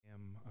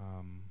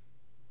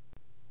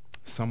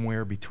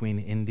somewhere between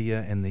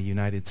India and the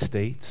United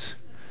States.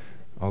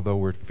 Although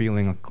we're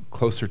feeling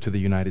closer to the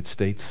United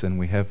States than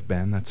we have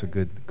been, that's a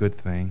good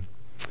thing.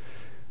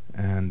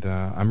 And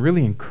I'm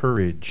really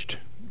encouraged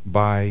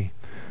by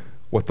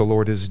what the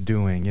Lord is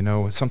doing. You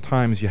know,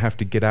 sometimes you have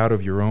to get out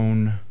of your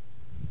own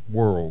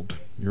world,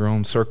 your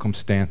own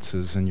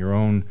circumstances, and your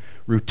own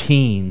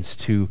routines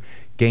to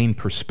gain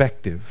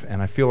perspective.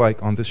 And I feel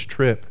like on this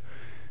trip,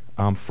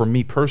 for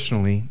me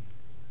personally,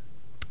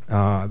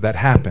 that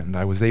happened.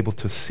 I was able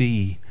to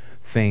see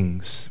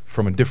things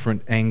from a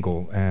different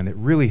angle, and it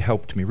really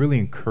helped me, really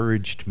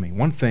encouraged me.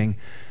 One thing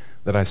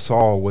that I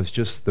saw was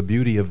just the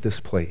beauty of this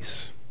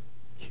place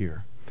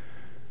here.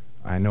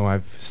 I know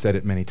I've said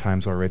it many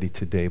times already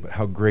today, but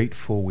how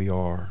grateful we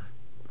are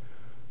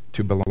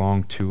to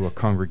belong to a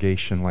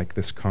congregation like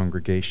this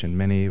congregation.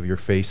 Many of your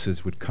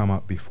faces would come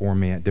up before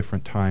me at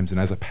different times, and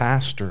as a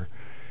pastor,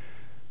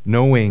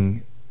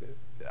 knowing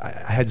I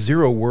had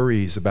zero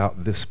worries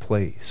about this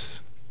place.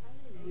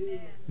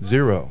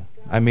 Zero.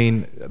 I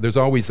mean, there's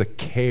always a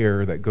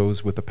care that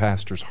goes with the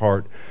pastor's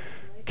heart,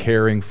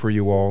 caring for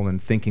you all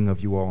and thinking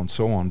of you all and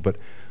so on, but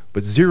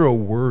zero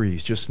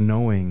worries, just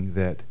knowing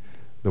that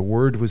the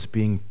word was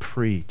being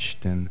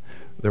preached and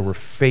there were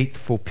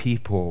faithful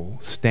people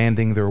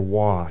standing their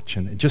watch,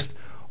 and just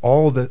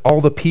all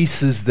the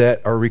pieces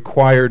that are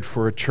required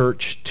for a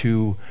church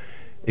to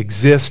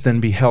exist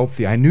and be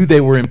healthy. I knew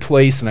they were in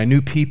place, and I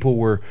knew people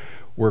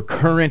were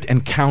current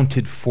and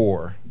counted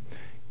for,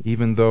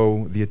 even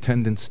though the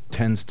attendance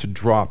tends to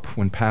drop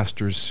when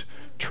pastors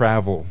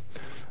travel.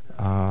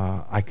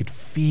 I could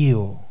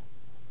feel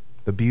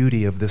the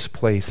beauty of this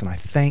place, and I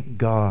thank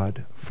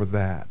God for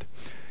that.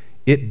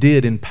 It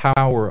did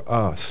empower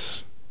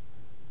us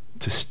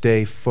to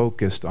stay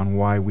focused on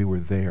why we were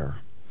there,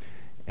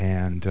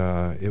 and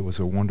it was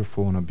a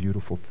wonderful and a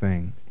beautiful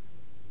thing.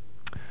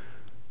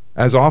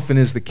 As often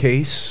is the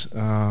case,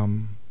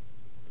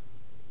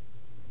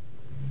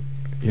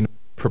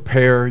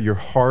 prepare your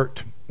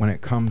heart when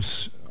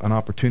an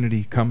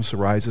opportunity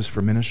arises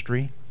for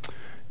ministry,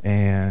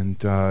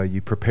 and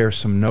you prepare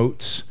some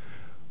notes.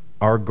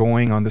 Our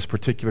going on this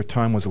particular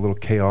time was a little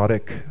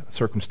chaotic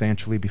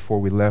circumstantially.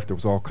 Before we left, there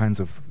was all kinds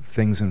of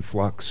things in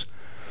flux,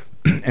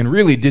 and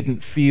really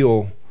didn't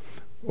feel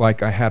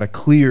like I had a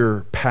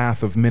clear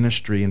path of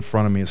ministry in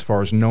front of me as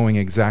far as knowing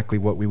exactly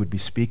what we would be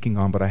speaking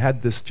on, but I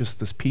had this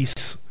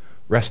peace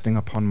resting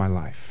upon my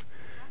life,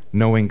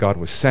 knowing God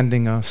was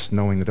sending us,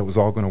 knowing that it was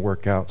all going to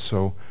work out.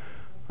 So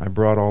I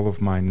brought all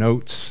of my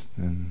notes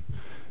and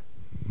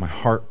my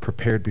heart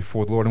prepared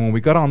before the Lord. And when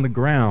we got on the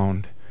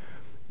ground,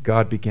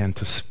 God began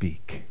to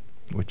speak,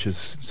 which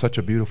is such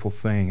a beautiful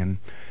thing. And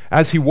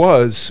as He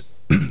was,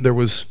 there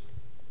was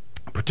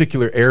a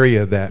particular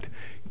area that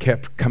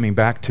kept coming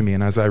back to me.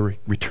 And as I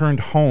returned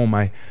home,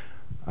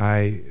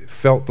 I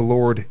felt the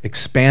Lord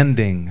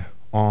expanding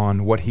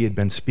on what He had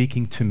been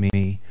speaking to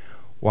me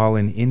while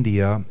in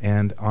India,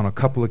 and on a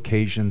couple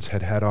occasions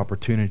had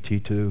opportunity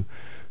to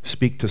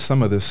speak to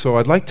some of this. So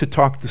I'd like to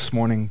talk this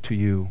morning to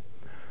you.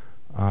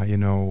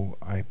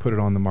 I put it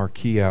on the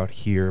marquee out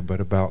here,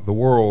 but about the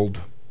world,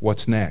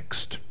 what's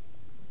next?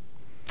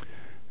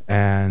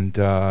 And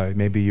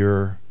maybe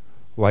you're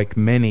like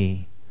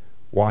many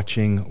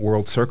watching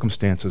world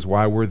circumstances.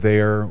 While we're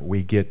there,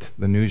 we get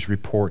the news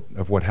report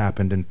of what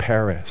happened in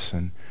Paris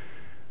and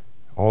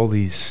all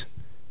these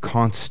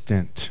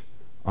constant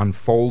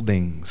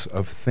unfoldings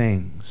of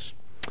things.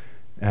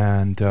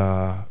 And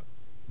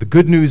the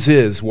good news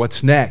is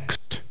what's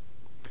next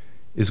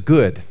is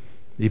good,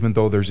 even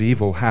though there's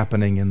evil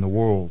happening in the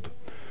world.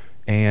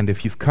 And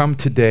if you've come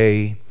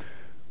today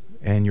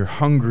and you're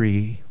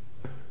hungry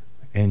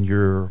and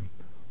you're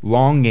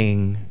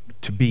longing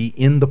to be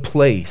in the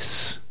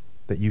place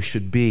that you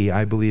should be,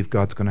 I believe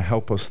God's going to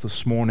help us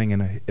this morning,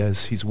 and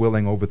as He's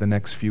willing, over the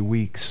next few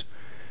weeks,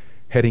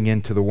 heading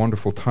into the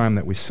wonderful time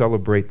that we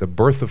celebrate the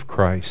birth of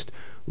Christ.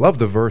 Love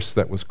the verse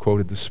that was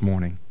quoted this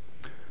morning.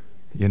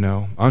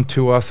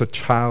 Unto us a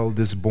child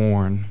is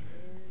born.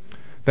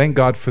 Thank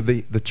God for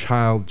the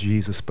child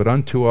Jesus, but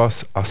unto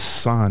us a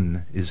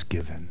son is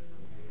given.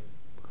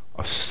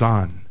 A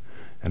son.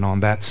 And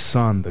on that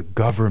son, the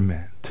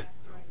government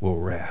will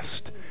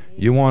rest.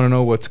 You want to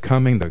know what's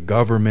coming? The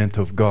government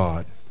of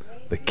God.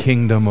 The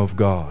kingdom of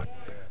God.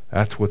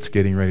 That's what's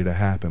getting ready to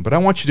happen. But I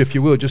want you, if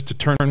you will, just to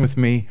turn with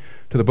me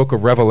to the book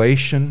of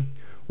Revelation.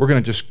 We're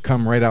going to just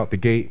come right out the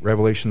gate,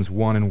 Revelations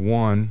 1 and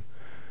 1.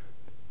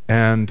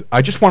 And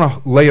I just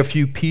want to lay a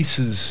few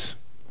pieces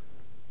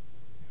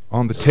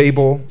on the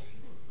table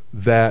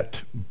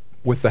that,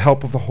 with the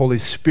help of the Holy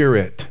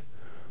Spirit,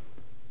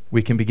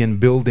 we can begin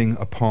building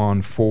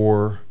upon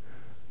for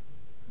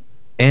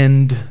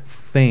end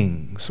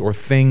things, or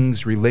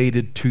things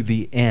related to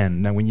the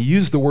end. Now, when you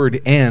use the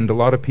word end, a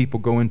lot of people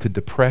go into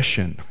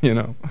depression,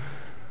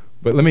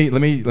 But let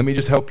me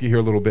just help you here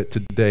a little bit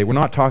today. We're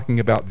not talking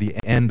about the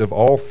end of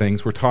all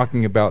things. We're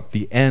talking about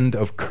the end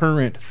of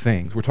current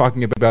things. We're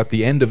talking about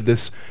the end of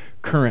this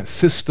current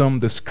system,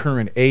 this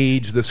current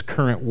age, this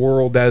current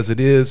world as it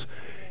is.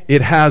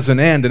 It has an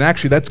end, and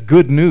actually that's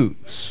good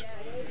news.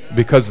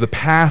 because the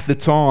path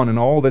it's on and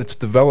all that it's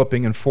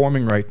developing and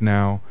forming right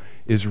now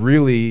is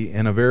really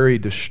in a very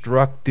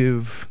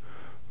destructive,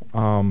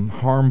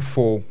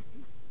 harmful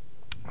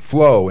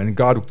flow, and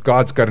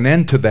God's got an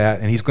end to that,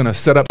 and He's going to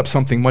set up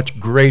something much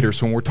greater.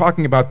 So when we're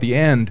talking about the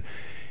end,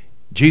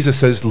 Jesus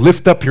says,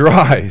 lift up your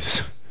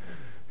eyes,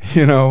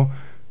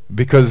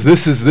 because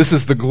this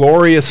is the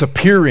glorious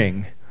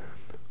appearing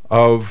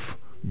of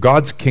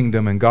God's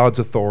kingdom and God's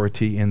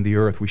authority in the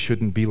earth. We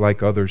shouldn't be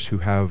like others who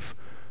have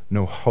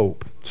no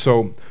hope.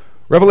 So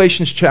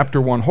Revelations chapter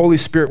 1. Holy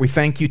Spirit, we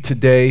thank you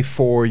today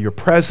for your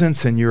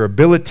presence and your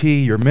ability,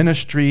 your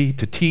ministry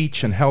to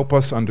teach and help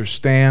us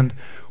understand.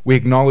 We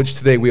acknowledge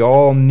today we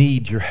all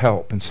need your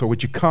help. And so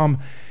would you come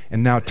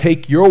and now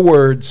take your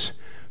words,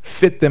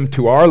 fit them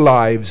to our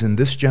lives in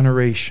this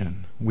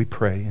generation, we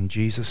pray in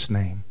Jesus'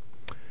 name.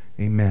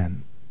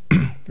 Amen.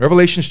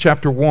 Revelations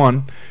chapter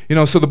 1.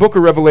 So the book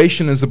of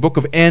Revelation is a book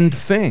of end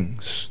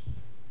things.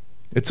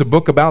 It's a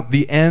book about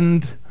the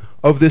end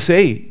of this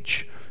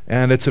age.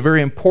 And it's a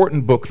very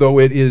important book, though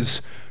it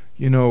is,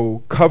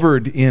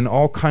 covered in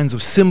all kinds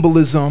of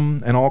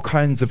symbolism and all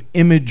kinds of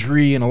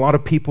imagery, and a lot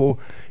of people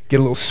get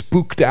a little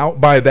spooked out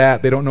by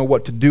that. They don't know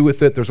what to do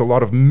with it. There's a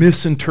lot of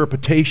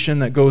misinterpretation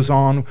that goes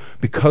on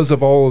because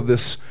of all of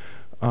this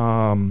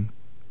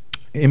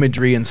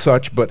imagery and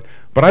such. But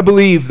I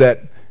believe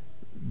that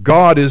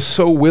God is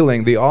so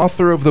willing, the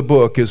author of the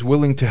book is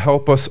willing to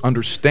help us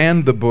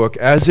understand the book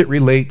as it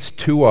relates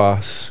to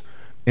us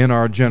in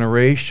our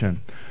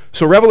generation.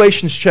 So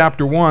Revelations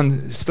chapter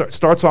 1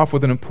 starts off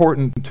with an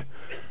important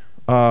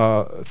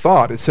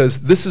thought. It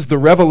says, this is the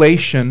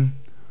revelation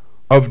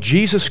of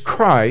Jesus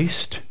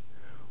Christ,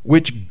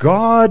 which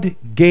God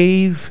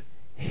gave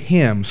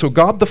him. So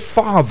God the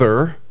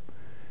Father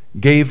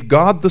gave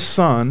God the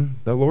Son,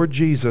 the Lord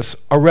Jesus,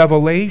 a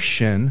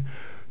revelation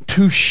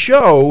to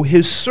show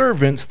his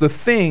servants the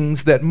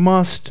things that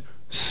must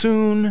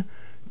soon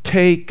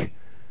take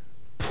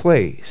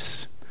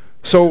place.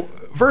 So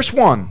verse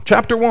 1,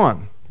 chapter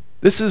 1,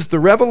 this is the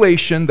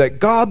revelation that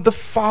God the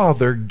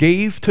Father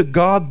gave to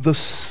God the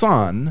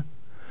Son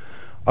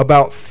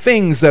about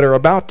things that are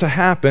about to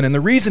happen. And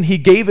the reason he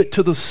gave it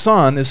to the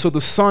Son is so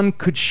the Son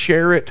could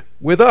share it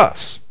with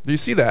us. Do you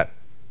see that?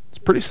 It's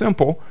pretty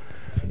simple.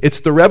 It's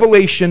the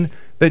revelation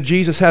that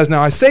Jesus has.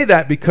 Now, I say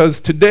that because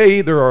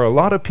today there are a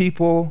lot of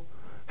people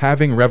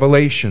having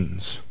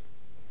revelations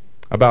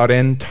about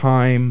end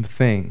time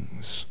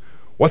things.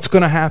 What's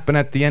going to happen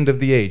at the end of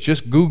the age?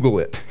 Just Google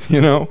it,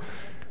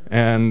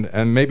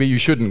 and maybe you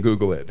shouldn't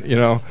Google it,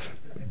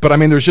 But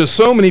there's just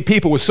so many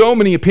people with so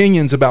many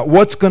opinions about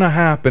what's going to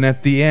happen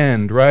at the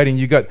end, right? And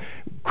you got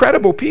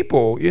credible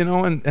people,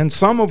 and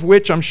some of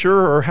which I'm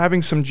sure are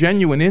having some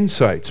genuine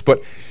insights.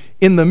 But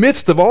in the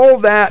midst of all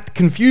that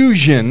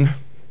confusion,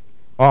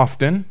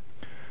 often,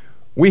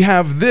 we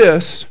have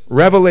this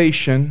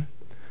revelation,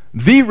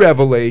 the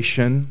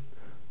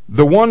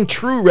one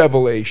true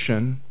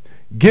revelation,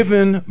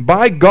 given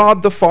by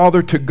God the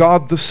Father to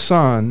God the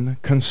Son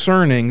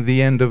concerning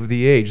the end of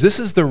the age. This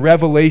is the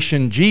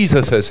revelation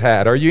Jesus has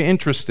had. Are you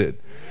interested?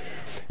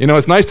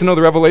 It's nice to know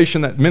the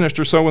revelation that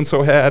minister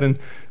so-and-so had and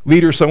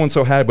leader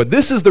so-and-so had, but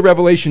this is the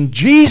revelation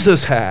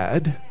Jesus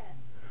had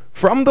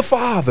from the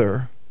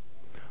Father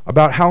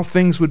about how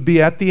things would be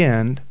at the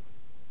end,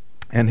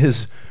 and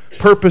his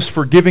purpose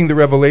for giving the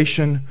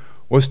revelation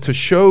was to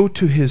show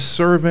to his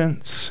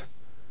servants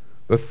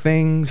the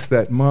things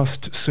that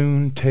must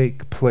soon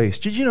take place.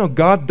 Did you know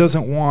God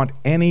doesn't want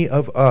any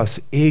of us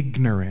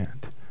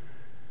ignorant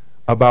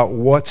about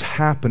what's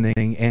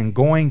happening and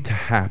going to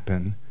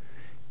happen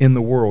in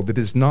the world? It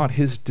is not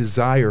his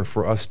desire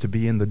for us to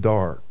be in the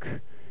dark.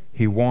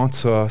 He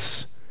wants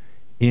us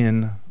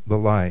in the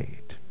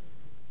light.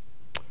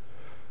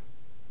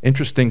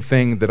 Interesting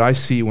thing that I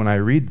see when I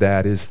read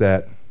that is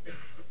that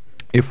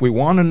if we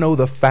want to know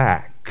the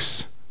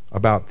facts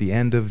about the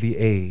end of the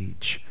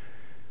age,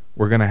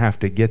 we're going to have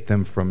to get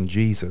them from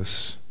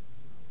Jesus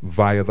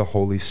via the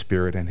Holy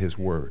Spirit and his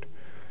word.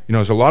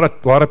 There's a lot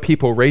of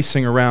people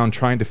racing around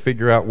trying to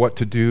figure out what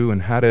to do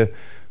and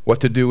what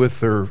to do with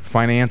their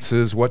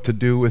finances, what to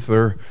do with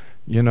their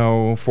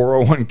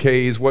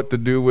 401ks, what to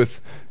do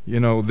with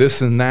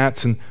this and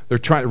that, and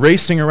they're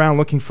racing around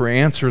looking for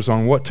answers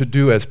on what to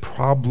do as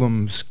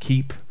problems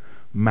keep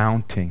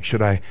mounting.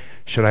 Should I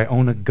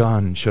own a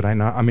gun? Should I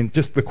not?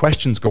 Just the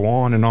questions go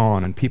on,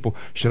 and people,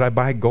 should I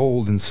buy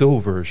gold and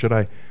silver? Should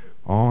I?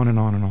 On and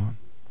on and on.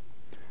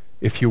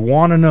 If you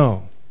want to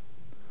know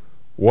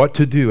what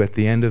to do at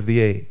the end of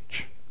the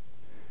age,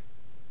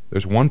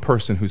 there's one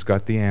person who's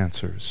got the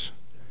answers.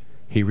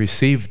 He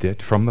received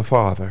it from the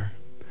Father,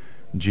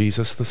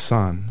 Jesus the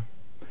Son,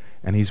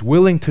 and he's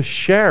willing to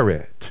share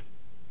it.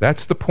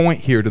 That's the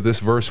point here to this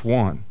verse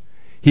 1.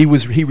 He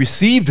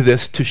received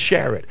this to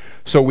share it.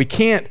 So we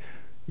can't,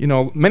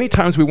 many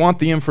times we want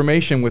the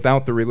information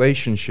without the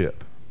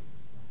relationship.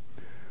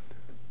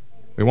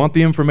 We want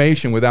the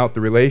information without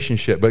the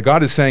relationship. But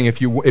God is saying, if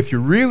you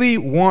really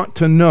want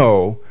to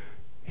know,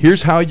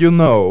 here's how you'll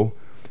know.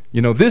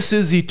 This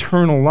is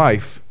eternal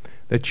life,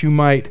 that you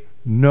might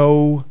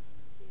know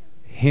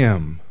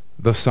him,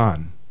 the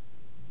Son.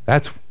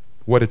 That's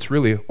what it's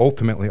really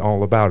ultimately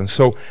all about. And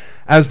so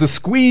as the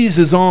squeeze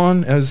is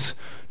on, as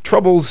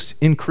troubles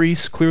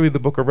increase, clearly the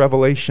book of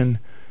Revelation,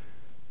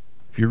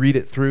 if you read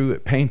it through,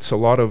 it paints a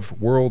lot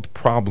of world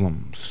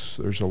problems.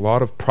 There's a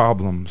lot of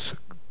problems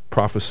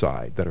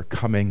prophesied that are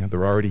coming.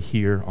 They're already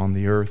here on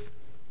the earth.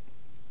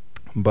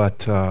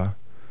 But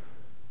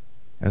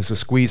as the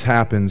squeeze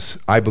happens,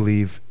 I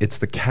believe it's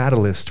the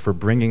catalyst for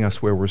bringing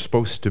us where we're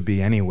supposed to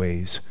be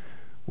anyways,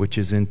 which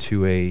is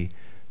into a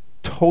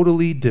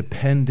totally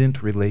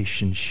dependent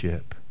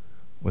relationship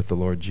with the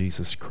Lord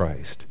Jesus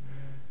Christ.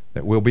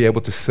 That we'll be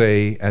able to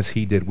say, as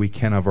he did, we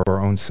can of our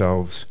own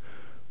selves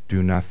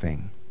do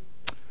nothing.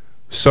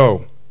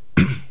 So,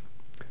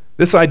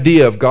 this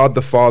idea of God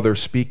the Father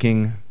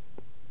speaking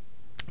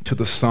to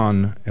the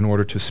Son in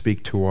order to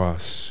speak to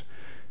us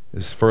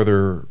is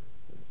further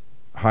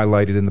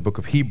highlighted in the book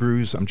of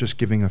Hebrews. I'm just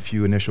giving a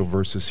few initial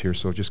verses here,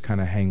 so just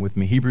kind of hang with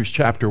me. Hebrews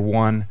chapter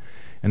 1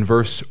 and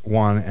verse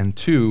 1 and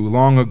 2.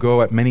 Long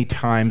ago, at many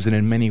times and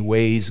in many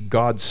ways,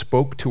 God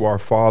spoke to our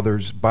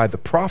fathers by the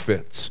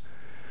prophets.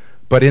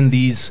 But in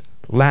these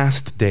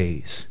last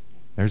days,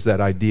 there's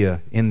that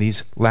idea, in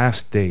these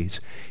last days,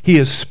 he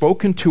has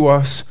spoken to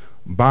us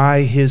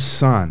by his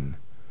Son,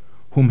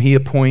 whom he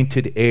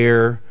appointed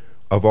heir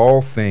of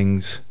all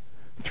things,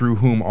 through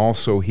whom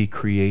also he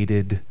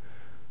created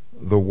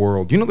the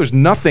world. You know, there's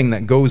nothing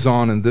that goes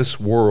on in this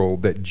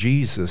world that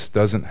Jesus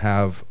doesn't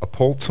have a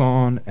pulse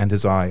on and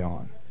his eye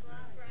on.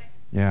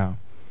 Yeah.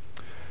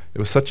 It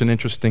was such an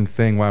interesting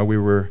thing while we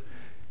were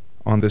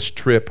on this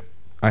trip.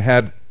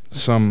 I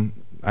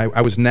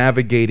was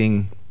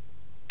navigating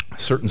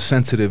certain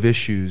sensitive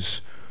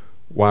issues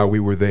while we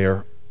were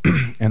there.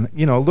 And,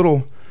 you know, a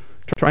little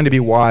trying to be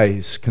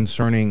wise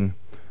concerning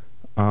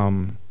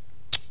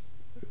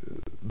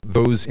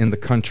those in the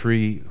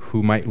country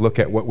who might look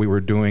at what we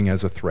were doing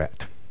as a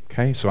threat.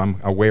 Okay, so I'm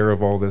aware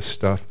of all this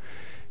stuff.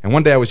 And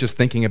one day I was just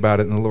thinking about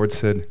it, and the Lord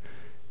said,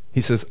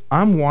 he says,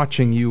 I'm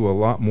watching you a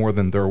lot more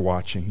than they're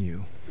watching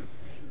you.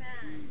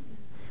 Amen.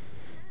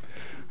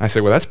 I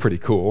said, well, that's pretty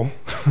cool.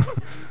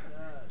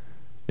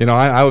 You know,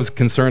 I was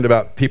concerned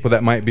about people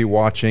that might be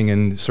watching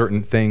and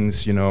certain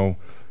things, you know,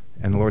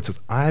 and the Lord says,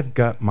 I've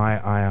got my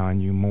eye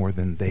on you more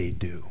than they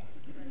do.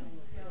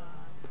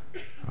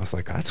 I was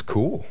like, that's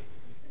cool.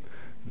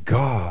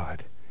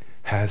 God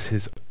has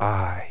his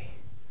eye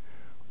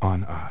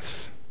on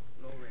us.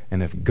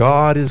 And if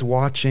God is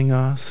watching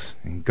us,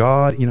 and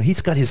God, you know,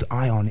 he's got his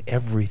eye on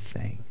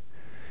everything.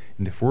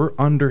 And if we're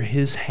under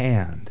his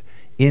hand,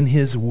 in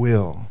his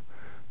will,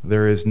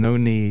 there is no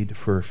need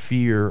for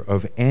fear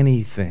of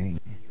anything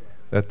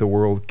that the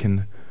world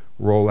can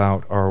roll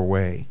out our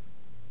way.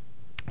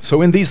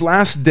 So in these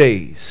last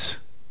days,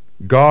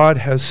 God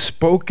has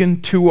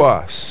spoken to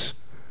us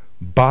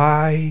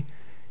by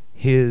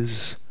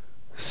his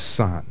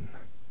Son.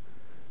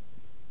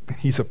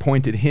 He's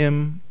appointed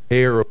him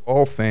heir of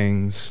all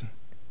things,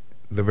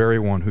 the very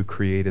one who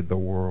created the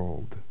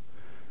world.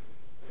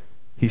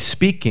 He's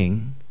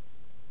speaking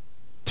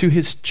to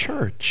his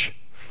church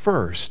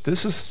first.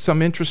 This is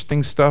some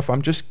interesting stuff.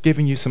 I'm just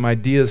giving you some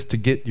ideas to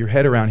get your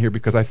head around here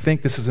because I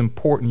think this is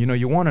important. You know,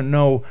 you want to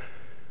know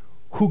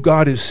who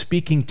God is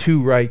speaking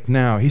to right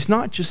now. He's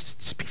not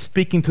just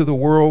speaking to the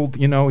world,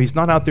 you know, he's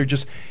not out there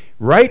just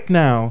right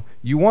now.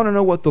 You want to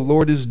know what the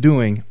Lord is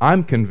doing.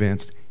 I'm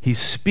convinced he's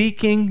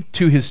speaking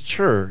to his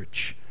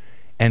church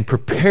and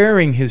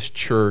preparing his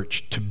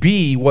church to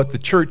be what the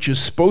church is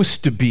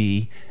supposed to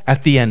be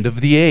at the end of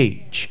the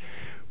age,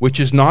 which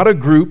is not a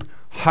group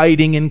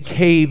hiding in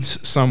caves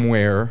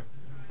somewhere,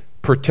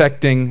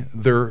 protecting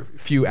their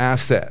few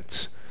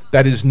assets.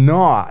 That is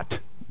not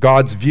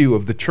God's view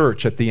of the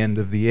church at the end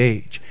of the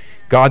age.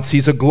 God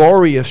sees a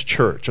glorious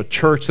church, a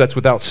church that's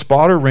without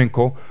spot or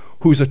wrinkle,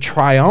 who's a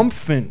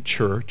triumphant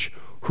church,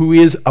 who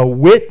is a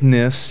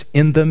witness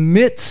in the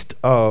midst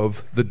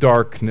of the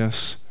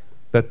darkness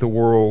that the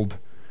world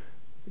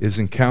is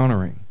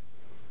encountering.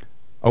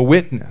 A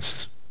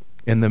witness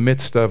in the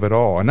midst of it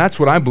all. And that's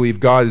what I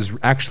believe God is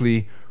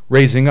actually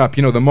raising up.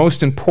 You know, the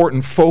most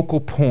important focal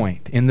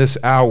point in this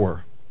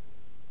hour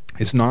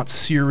is not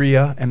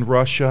Syria and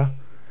Russia.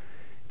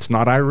 It's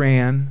not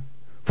Iran.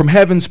 From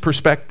heaven's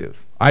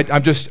perspective,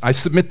 I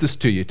submit this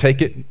to you.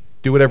 Take it,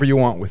 do whatever you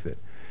want with it.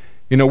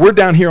 You know, we're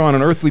down here on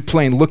an earthly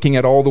plane looking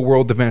at all the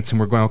world events, and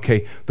we're going,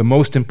 okay, the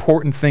most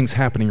important things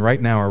happening right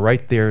now are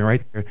right there and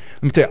right there.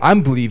 Let me tell you, I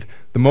believe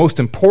the most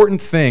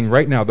important thing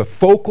right now, the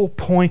focal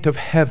point of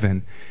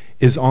heaven,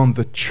 is on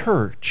the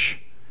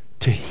church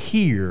to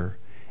hear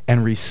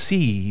and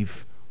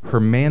receive her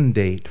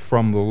mandate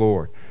from the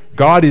Lord.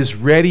 God is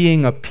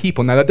readying a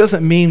people. Now, that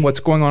doesn't mean what's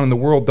going on in the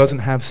world doesn't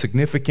have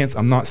significance.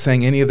 I'm not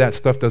saying any of that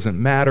stuff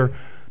doesn't matter.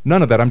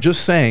 None of that. I'm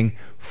just saying,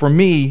 for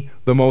me,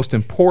 the most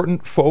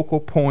important focal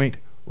point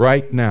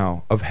right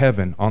now of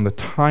heaven on the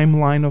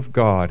timeline of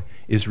God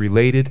is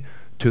related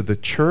to the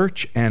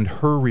church and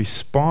her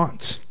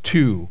response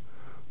to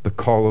the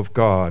call of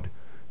God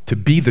to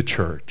be the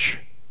church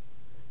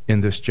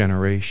in this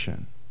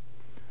generation.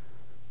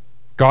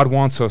 God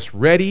wants us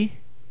ready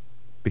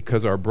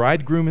because our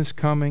bridegroom is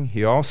coming.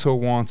 He also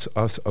wants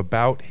us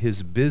about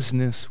his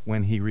business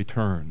when he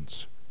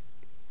returns.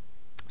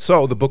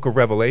 So the book of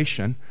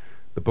Revelation,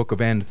 the book of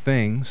end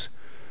things,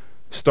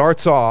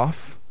 starts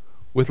off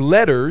with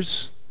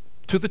letters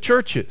to the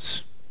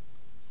churches.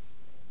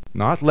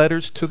 Not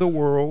letters to the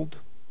world,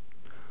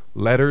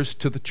 letters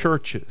to the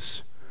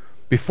churches.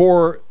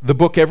 Before the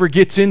book ever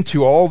gets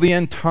into all the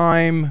end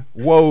time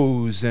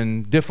woes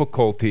and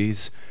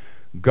difficulties,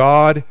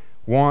 God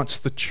wants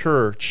the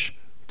church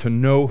to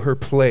know her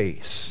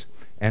place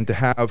and to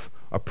have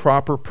a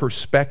proper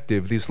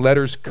perspective. These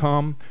letters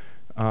come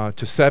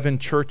to 7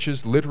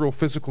 churches, literal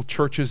physical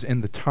churches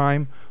in the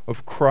time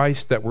of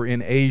Christ that were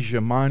in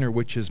Asia Minor,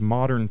 which is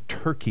modern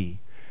Turkey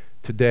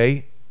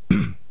today.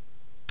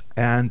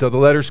 And the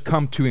letters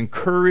come to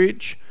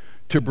encourage,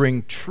 to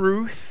bring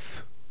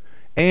truth,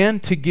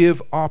 and to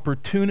give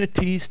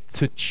opportunities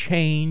to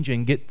change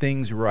and get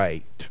things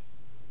right.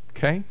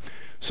 Okay?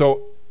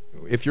 So,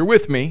 if you're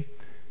with me,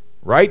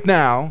 right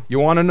now, you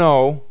want to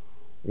know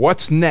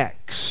what's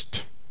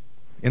next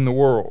in the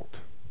world.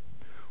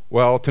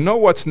 Well, to know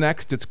what's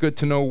next, it's good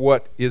to know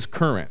what is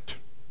current.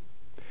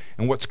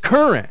 And what's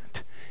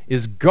current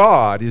is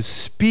God is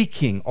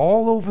speaking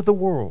all over the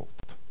world.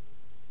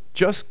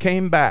 Just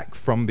came back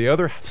from the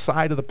other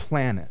side of the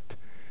planet,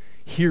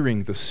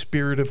 hearing the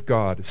Spirit of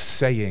God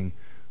saying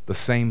the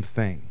same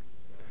thing.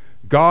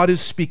 God is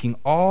speaking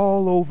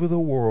all over the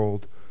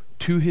world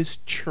to his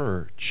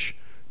church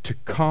to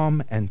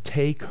come and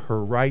take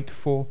her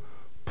rightful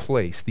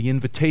place. The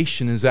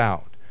invitation is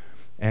out,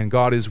 and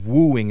God is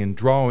wooing and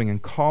drawing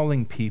and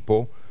calling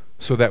people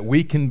so that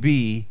we can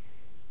be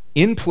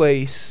in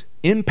place,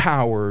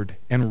 empowered,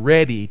 and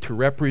ready to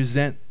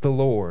represent the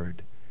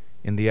Lord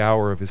in the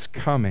hour of his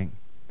coming.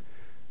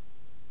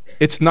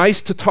 It's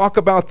nice to talk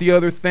about the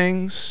other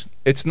things.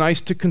 It's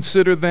nice to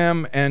consider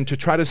them and to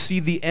try to see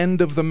the end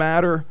of the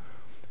matter.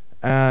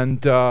 And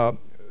God's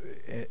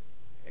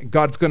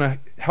going to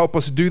help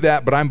us do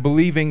that, but I'm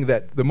believing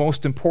that the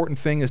most important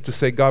thing is to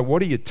say, God,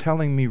 what are you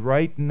telling me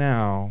right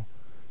now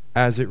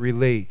as it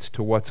relates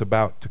to what's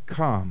about to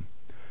come?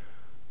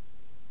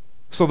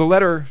 So the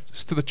letters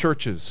to the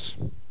churches.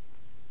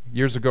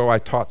 Years ago I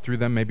taught through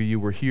them. Maybe you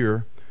were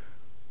here.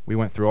 We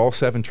went through all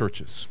 7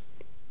 churches.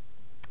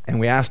 And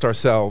we asked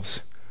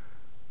ourselves,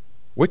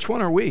 which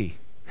one are we?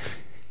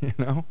 You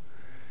know?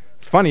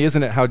 It's funny,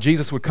 isn't it, how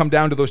Jesus would come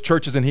down to those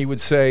churches and he would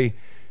say,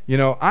 you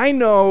know, I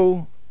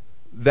know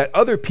that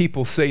other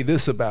people say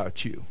this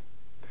about you,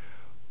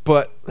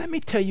 but let me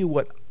tell you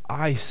what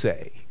I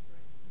say.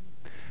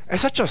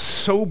 It's such a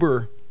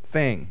sober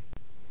thing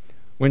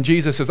when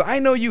Jesus says, I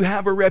know you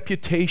have a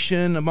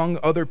reputation among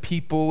other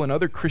people and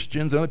other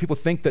Christians, and other people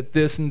think that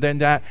this and then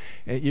that,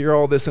 and you're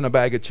all this in a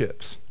bag of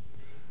chips.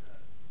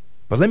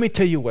 But let me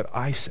tell you what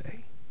I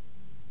say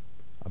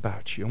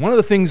about you. And one of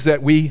the things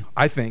that we,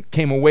 I think,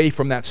 came away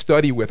from that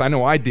study with, I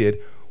know I did,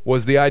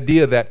 was the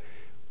idea that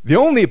the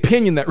only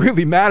opinion that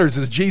really matters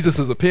is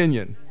Jesus'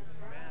 opinion.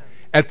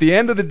 At the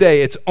end of the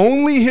day, it's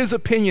only his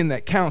opinion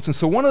that counts. And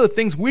so one of the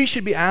things we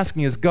should be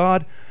asking is,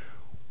 God,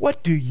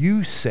 what do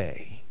you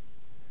say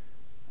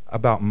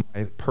about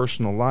my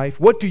personal life?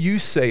 What do you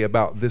say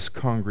about this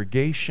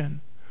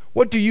congregation?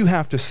 What do you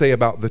have to say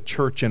about the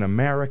church in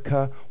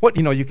America? What,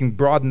 you can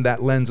broaden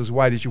that lens as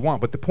wide as you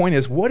want. But the point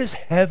is, what does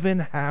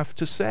heaven have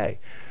to say?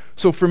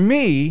 So for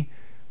me,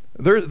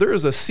 there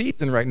is a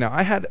season right now.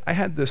 I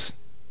had this,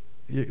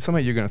 some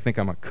of you are going to think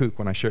I'm a kook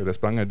when I share this,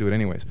 but I'm going to do it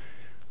anyways.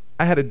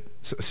 I had a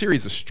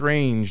series of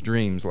strange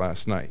dreams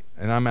last night,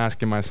 and I'm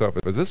asking myself,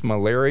 is this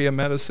malaria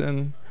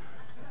medicine?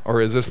 Or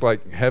is this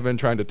like heaven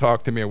trying to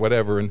talk to me or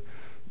whatever? And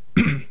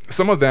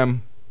some of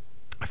them,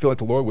 I feel like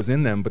the Lord was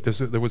in them, but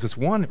there was this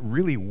one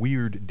really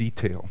weird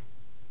detail.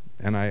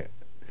 And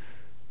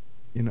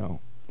you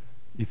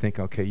think,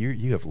 okay,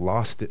 you have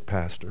lost it,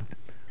 Pastor.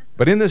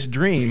 But in this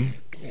dream,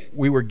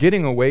 we were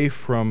getting away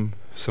from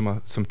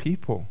some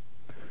people.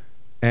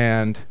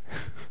 And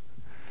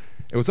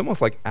it was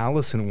almost like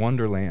Alice in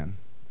Wonderland.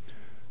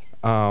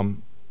 The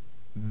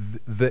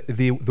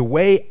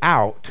way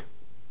out,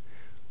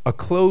 a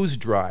clothes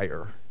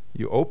dryer.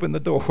 You open the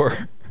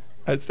door.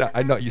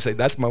 I know you say,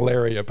 that's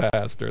malaria,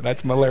 Pastor.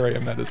 That's malaria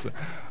medicine.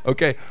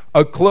 Okay,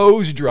 a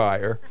clothes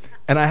dryer.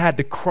 And I had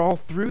to crawl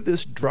through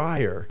this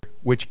dryer,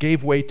 which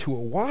gave way to a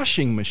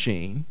washing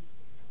machine.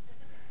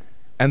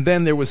 And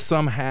then there was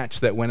some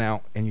hatch that went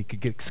out, and you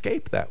could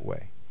escape that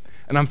way.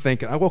 And I'm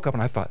thinking, I woke up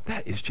and I thought,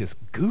 that is just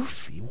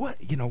goofy. What?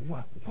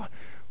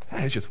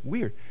 That is just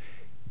weird.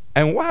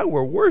 And while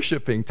we're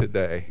worshiping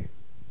today,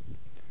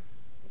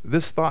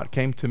 this thought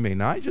came to me.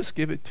 Now, I just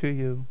give it to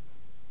you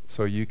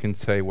so you can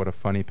say what a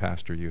funny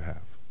pastor you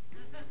have.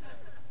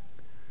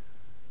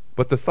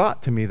 But the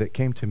thought to me that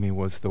came to me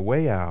was the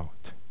way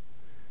out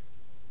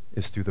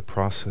is through the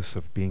process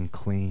of being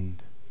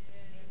cleaned.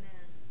 Amen.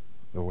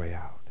 The way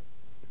out.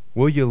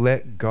 Will you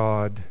let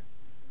God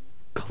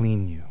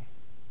clean you?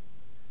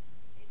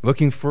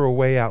 Looking for a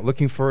way out,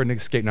 looking for an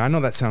escape. Now, I know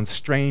that sounds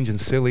strange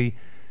and silly,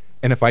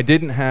 and if I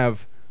didn't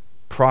have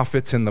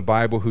prophets in the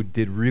Bible who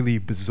did really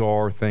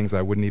bizarre things,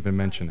 I wouldn't even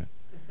mention it.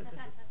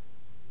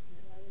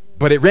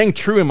 But it rang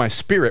true in my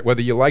spirit,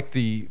 whether you like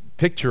the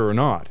picture or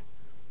not.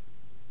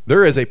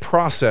 There is a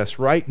process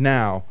right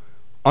now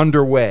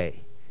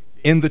underway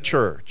in the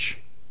church,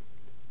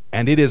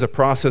 and it is a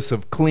process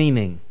of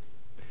cleaning.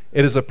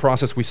 It is a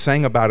process, we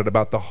sang about it,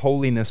 about the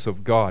holiness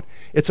of God.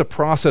 It's a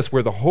process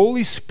where the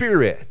Holy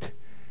Spirit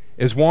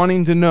is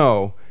wanting to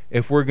know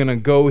if we're going to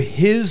go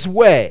His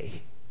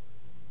way,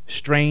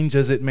 strange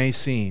as it may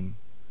seem,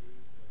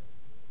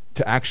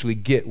 to actually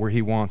get where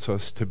He wants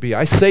us to be.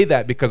 I say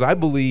that because I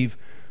believe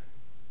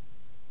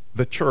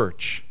the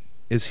church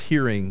is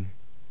hearing,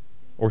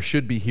 or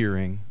should be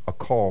hearing, a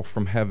call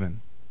from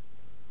heaven.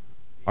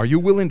 Are you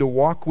willing to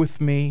walk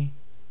with me?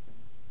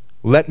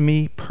 Let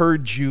me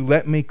purge you.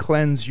 Let me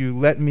cleanse you.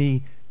 Let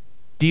me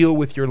deal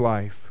with your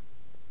life.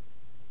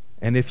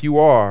 And if you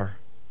are,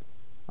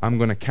 I'm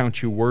going to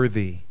count you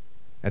worthy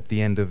at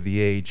the end of the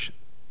age.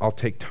 I'll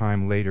take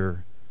time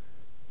later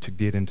to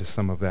get into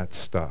some of that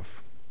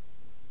stuff.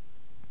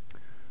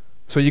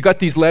 So you got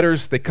these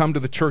letters, they come to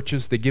the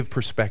churches, they give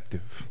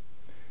perspective.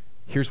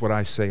 Here's what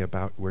I say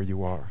about where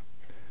you are.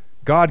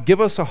 God, give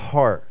us a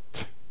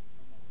heart.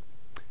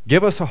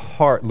 Give us a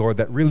heart, Lord,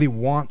 that really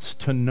wants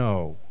to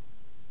know.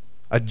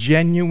 A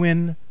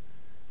genuine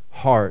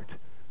heart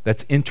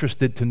that's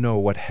interested to know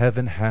what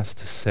heaven has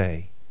to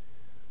say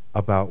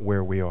about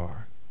where we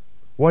are.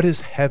 What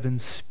is heaven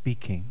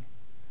speaking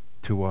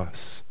to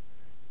us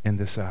in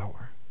this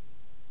hour?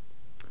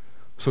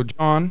 So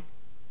John,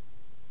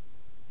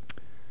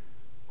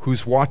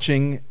 who's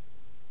watching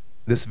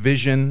this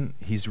vision,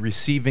 he's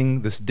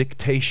receiving this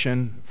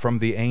dictation from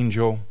the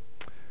angel.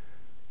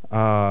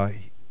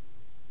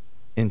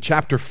 In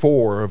chapter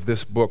 4 of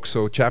this book,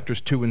 so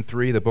chapters 2 and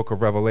 3, the book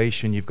of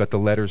Revelation, you've got the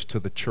letters to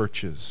the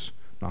churches.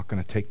 Not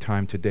going to take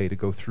time today to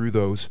go through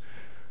those.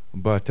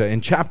 But in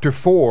chapter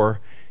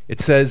 4, it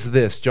says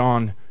this,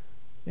 John,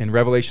 in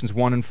Revelations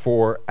 1 and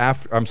 4,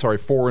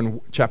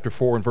 chapter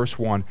 4 and verse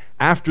 1,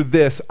 "After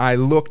this I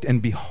looked,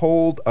 and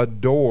behold, a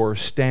door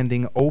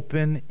standing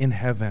open in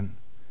heaven.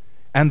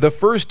 And the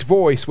first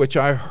voice which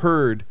I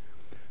heard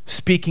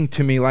speaking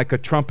to me like a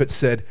trumpet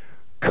said,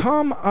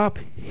 'Come up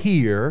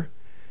here,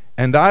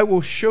 and I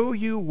will show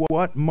you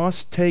what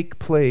must take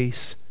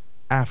place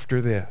after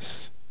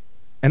this.'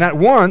 And at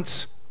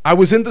once I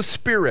was in the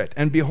Spirit,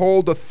 and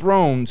behold, a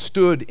throne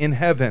stood in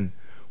heaven,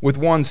 with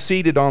one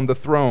seated on the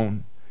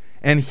throne.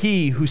 And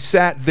he who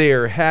sat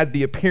there had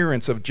the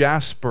appearance of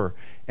jasper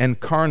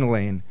and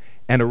carnelian,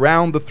 and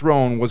around the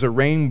throne was a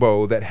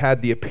rainbow that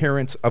had the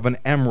appearance of an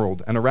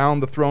emerald. And around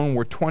the throne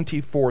were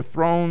 24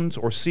 thrones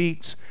or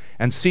seats,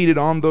 and seated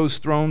on those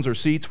thrones or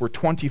seats were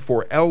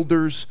 24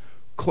 elders,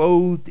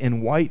 clothed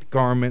in white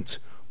garments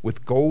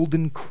with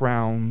golden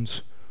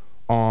crowns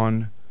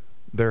on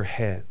their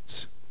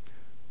heads."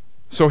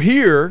 So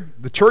here,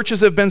 the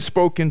churches have been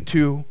spoken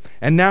to,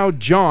 and now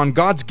John,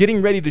 God's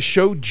getting ready to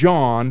show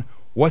John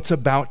what's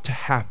about to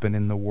happen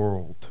in the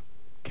world.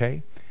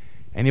 Okay?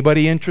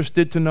 Anybody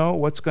interested to know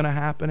what's going to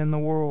happen in the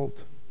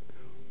world?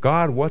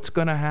 God, what's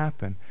going to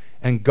happen?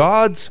 And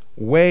God's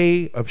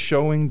way of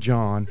showing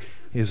John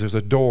is there's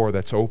a door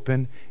that's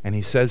open, and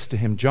He says to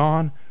him,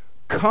 "John,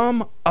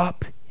 come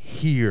up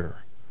here."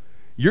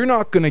 You're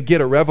not going to get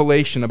a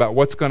revelation about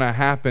what's going to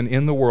happen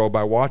in the world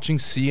by watching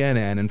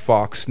CNN and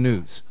Fox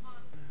News.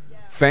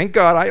 Thank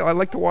God, I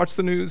like to watch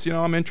the news,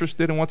 I'm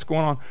interested in what's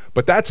going on.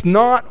 But that's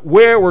not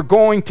where we're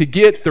going to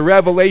get the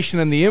revelation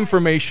and the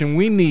information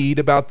we need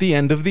about the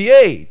end of the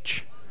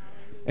age.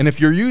 And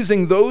if you're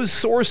using those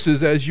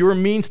sources as your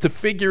means to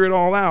figure it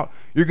all out,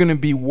 you're going to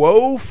be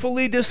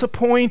woefully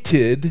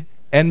disappointed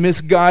and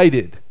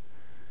misguided.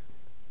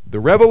 The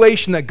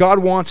revelation that God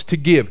wants to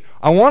give.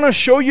 I want to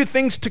show you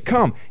things to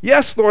come.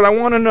 Yes, Lord, I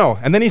want to know.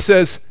 And then He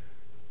says,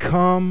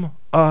 "Come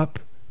up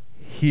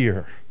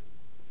here."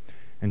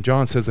 And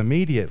John says,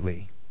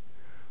 "Immediately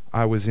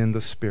I was in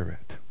the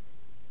Spirit.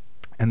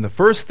 And the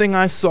first thing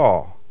I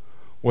saw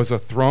was a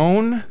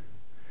throne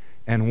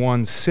and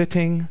one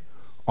sitting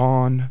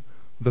on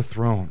the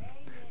throne."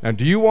 Now,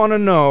 do you want to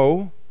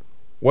know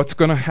what's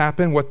going to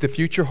happen, what the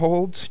future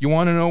holds? You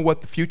want to know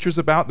what the future's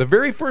about? The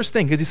very first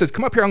thing, because He says,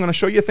 "Come up here, I'm going to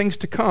show you things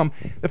to come."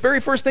 The very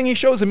first thing He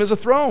shows him is a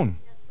throne.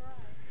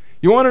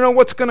 You want to know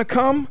what's going to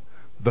come?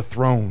 The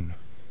throne.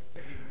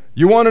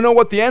 You want to know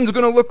what the end's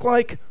going to look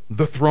like?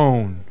 The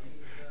throne.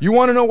 You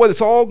want to know what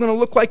it's all going to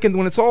look like and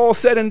when it's all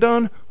said and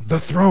done? The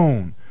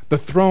throne. The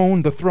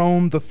throne, the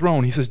throne, the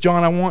throne. He says,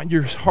 "John, I want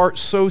your heart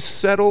so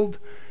settled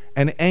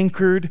and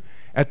anchored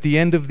at the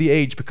end of the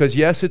age, because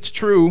yes, it's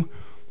true,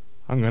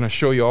 I'm going to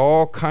show you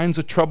all kinds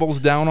of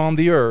troubles down on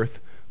the earth,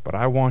 but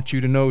I want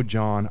you to know,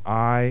 John,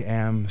 I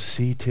am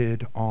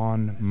seated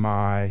on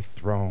my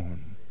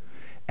throne.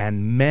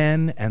 And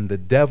men and the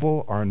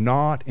devil are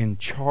not in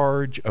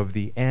charge of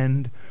the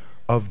end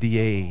of the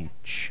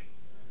age."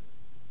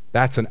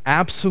 That's an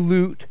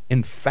absolute,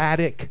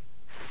 emphatic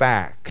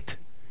fact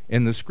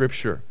in the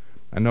Scripture.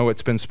 I know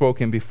it's been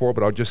spoken before,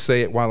 but I'll just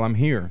say it while I'm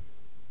here.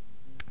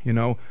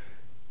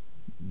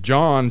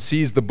 John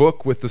sees the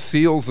book with the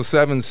seals, the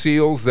 7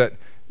 seals that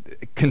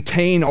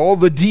contain all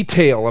the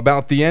detail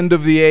about the end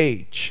of the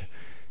age.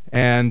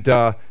 And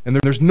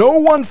there's no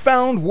one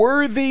found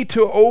worthy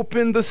to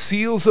open the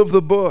seals of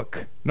the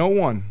book. No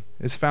one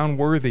is found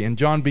worthy. And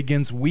John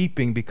begins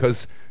weeping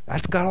because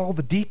that's got all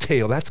the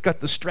detail. That's got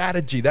the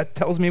strategy. That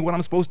tells me what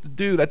I'm supposed to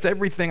do. That's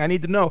everything I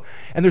need to know.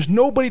 And there's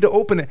nobody to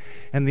open it.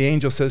 And the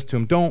angel says to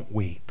him, don't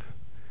weep,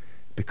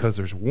 because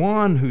there's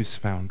one who's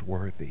found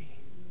worthy.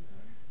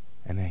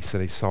 And he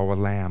said he saw a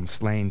lamb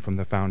slain from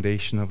the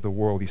foundation of the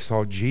world. He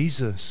saw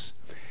Jesus.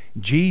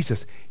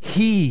 Jesus,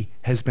 he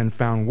has been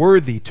found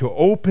worthy to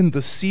open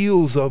the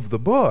seals of the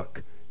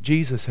book.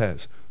 Jesus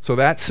has. So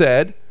that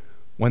said,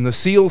 when the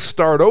seals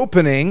start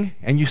opening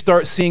and you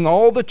start seeing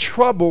all the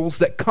troubles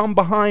that come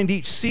behind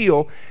each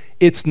seal,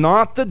 it's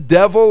not the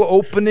devil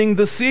opening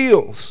the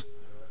seals.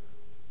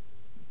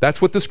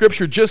 That's what the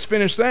scripture just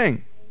finished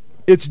saying.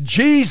 It's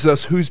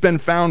Jesus who's been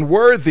found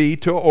worthy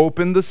to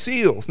open the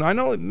seals. Now, I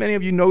know many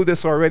of you know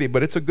this already,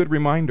 but it's a good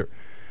reminder.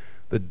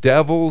 The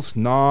devil's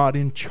not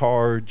in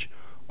charge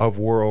of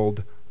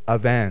world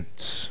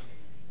events.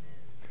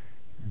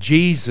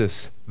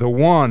 Jesus, the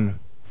one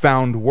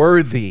found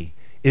worthy,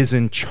 is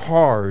in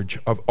charge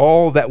of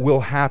all that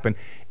will happen.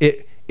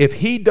 If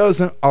he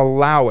doesn't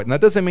allow it, and that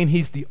doesn't mean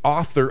he's the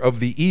author of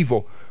the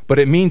evil, but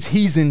it means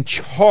he's in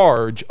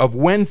charge of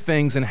when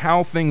things and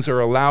how things are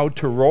allowed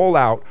to roll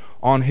out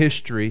on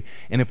history.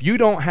 And if you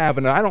don't have,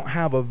 and I don't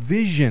have a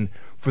vision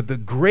for the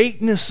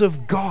greatness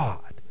of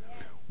God,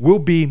 we'll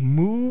be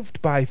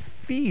moved by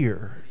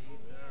fear.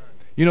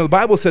 You know, the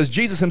Bible says,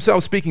 Jesus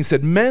himself speaking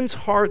said, men's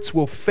hearts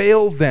will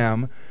fail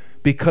them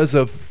because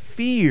of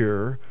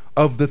fear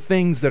of the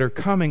things that are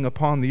coming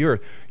upon the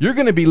earth. You're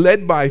going to be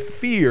led by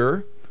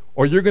fear,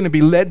 or you're going to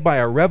be led by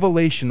a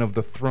revelation of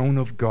the throne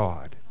of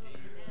God.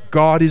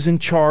 God is in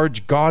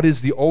charge. God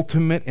is the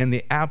ultimate and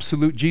the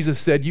absolute. Jesus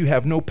said, you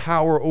have no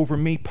power over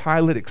me,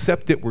 Pilate,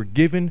 except it were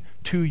given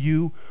to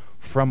you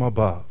from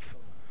above.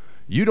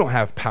 You don't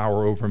have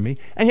power over me.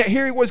 And yet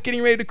here he was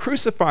getting ready to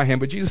crucify him,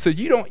 but Jesus said,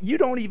 you're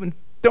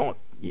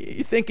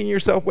thinking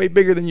yourself way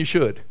bigger than you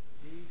should.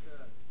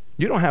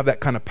 You don't have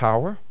that kind of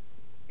power.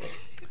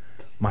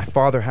 My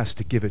Father has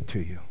to give it to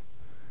you.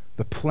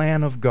 The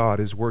plan of God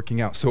is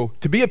working out. So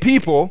to be a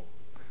people,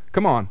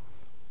 come on,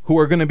 who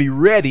are going to be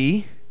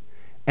ready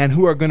and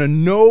who are going to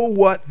know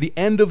what the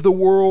end of the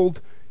world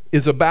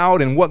is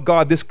about and what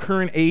God, this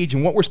current age,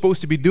 and what we're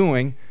supposed to be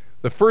doing,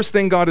 the first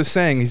thing God is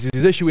saying is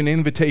he's issuing an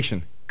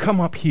invitation.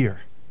 Come up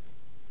here.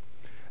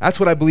 That's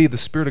what I believe the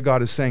Spirit of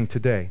God is saying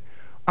today.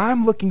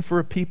 I'm looking for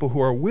a people who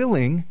are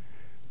willing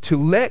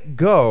to let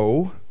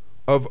go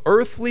of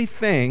earthly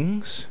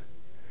things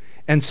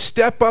and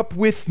step up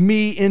with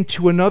me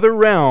into another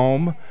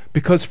realm,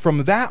 because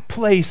from that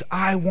place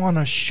I want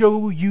to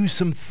show you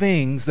some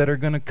things that are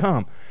going to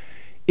come.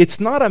 It's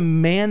not a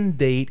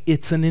mandate,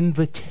 it's an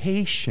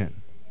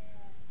invitation.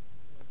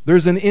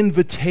 There's an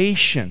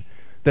invitation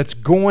that's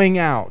going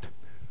out.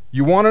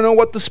 You want to know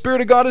what the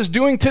Spirit of God is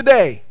doing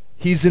today?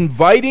 He's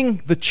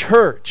inviting the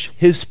church,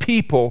 his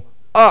people,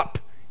 up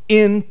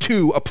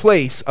into a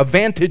place, a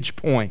vantage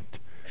point,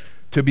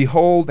 to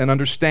behold and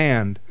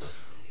understand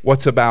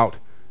what's about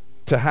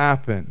to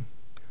happen.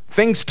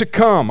 Things to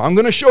come. I'm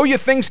going to show you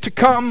things to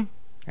come.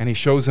 And he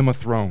shows him a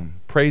throne.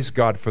 Praise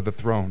God for the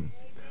throne.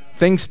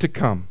 Things to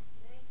come.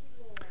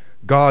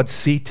 God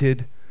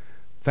seated.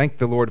 Thank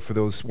the Lord for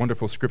those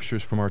wonderful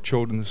scriptures from our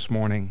children this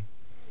morning.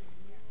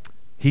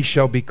 He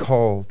shall be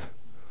called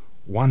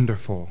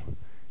Wonderful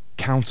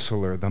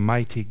Counselor, the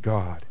Mighty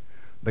God.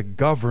 The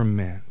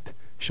government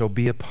shall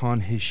be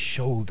upon his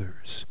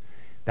shoulders.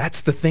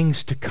 That's the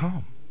things to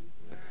come.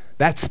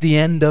 That's the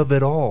end of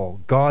it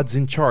all. God's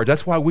in charge.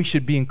 That's why we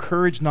should be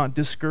encouraged, not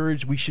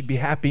discouraged. We should be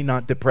happy,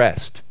 not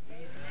depressed.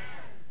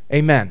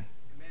 Amen.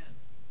 Amen.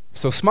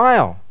 So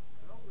smile.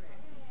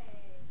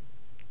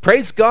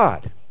 Praise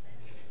God.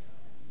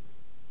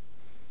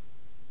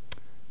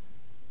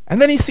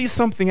 And then he sees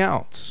something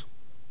else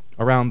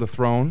around the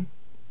throne.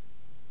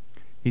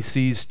 He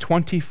sees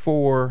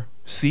 24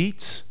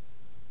 seats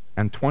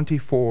and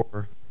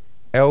 24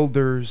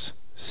 elders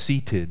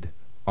seated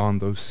on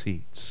those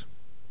seats.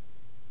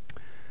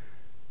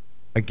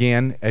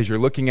 Again, as you're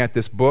looking at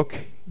this book,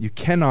 you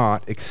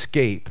cannot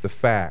escape the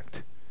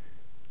fact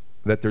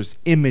that there's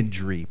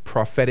imagery,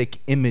 prophetic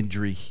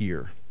imagery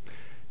here.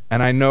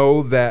 And I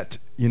know that,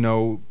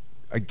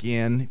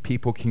 again,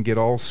 people can get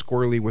all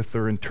squirrely with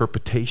their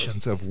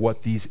interpretations of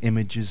what these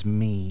images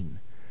mean.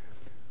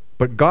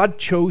 But God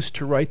chose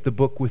to write the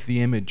book with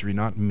the imagery,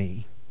 not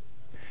me.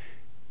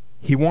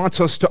 He wants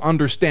us to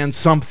understand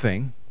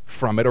something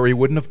from it, or he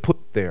wouldn't have put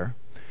it there.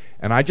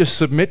 And I just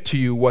submit to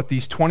you what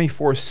these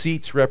 24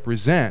 seats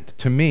represent,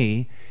 to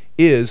me,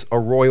 is a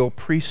royal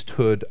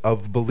priesthood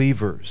of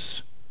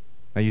believers.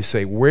 Now you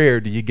say, where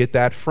do you get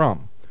that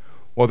from?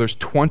 Well, there's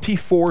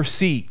 24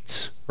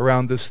 seats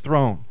around this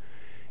throne.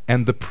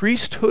 And the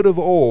priesthood of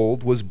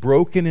old was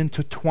broken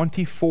into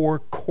 24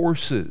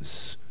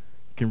 courses.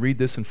 You can read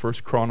this in 1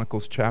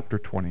 Chronicles chapter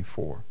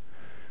 24.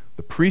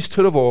 The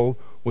priesthood of old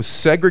was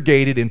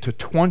segregated into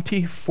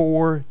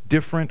 24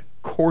 different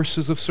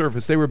courses of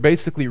service. They were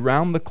basically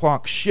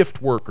round-the-clock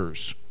shift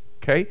workers.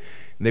 Okay?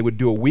 And they would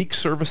do a week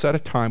service at a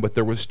time, but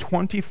there was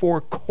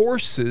 24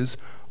 courses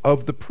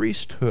of the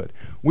priesthood.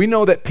 We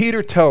know that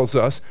Peter tells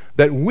us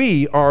that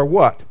we are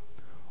what?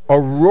 A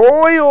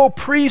royal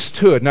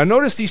priesthood. Now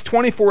notice these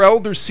 24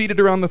 elders seated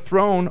around the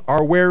throne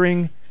are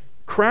wearing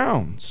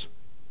crowns,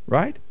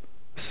 right?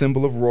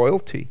 Symbol of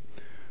royalty.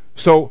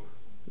 So,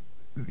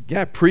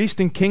 yeah,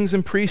 priests and kings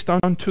and priests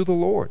unto the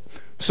Lord.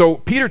 So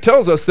Peter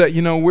tells us that,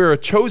 we're a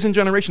chosen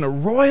generation, a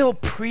royal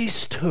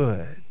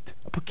priesthood,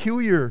 a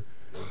peculiar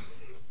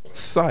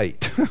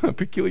sight, a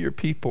peculiar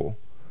people,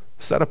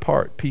 set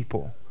apart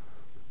people.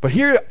 But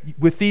here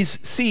with these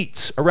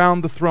seats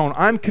around the throne,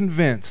 I'm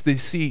convinced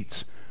these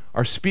seats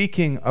are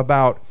speaking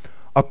about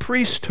a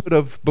priesthood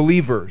of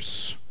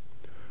believers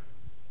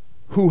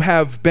who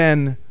have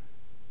been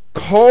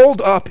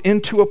called up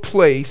into a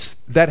place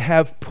that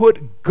have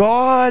put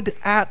God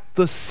at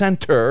the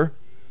center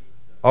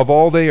of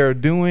all they are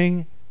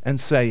doing and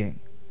saying.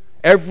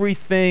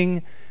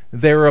 Everything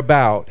they're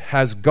about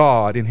has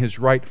God in his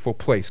rightful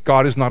place.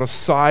 God is not a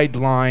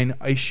sideline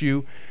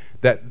issue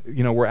that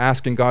we're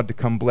asking God to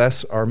come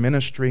bless our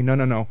ministry.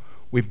 No.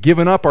 We've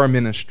given up our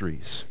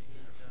ministries.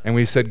 And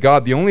we said,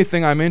 God, the only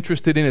thing I'm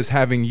interested in is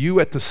having you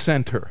at the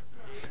center.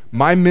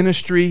 My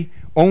ministry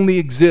only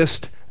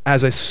exists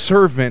as a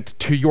servant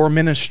to your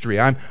ministry.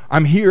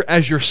 I'm here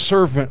as your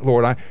servant,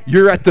 Lord.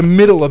 You're at the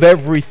middle of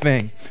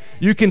everything.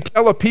 You can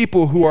tell a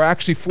people who are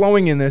actually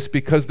flowing in this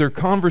because their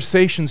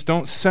conversations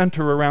don't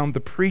center around the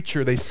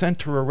preacher. They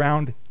center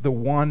around the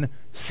one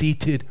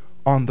seated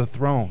on the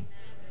throne.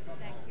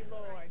 Thank you,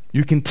 Lord.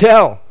 You can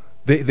tell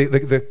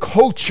the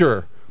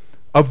culture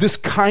of this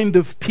kind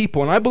of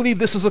people. And I believe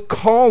this is a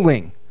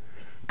calling.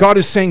 God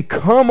is saying,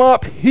 come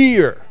up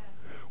here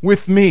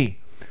with me.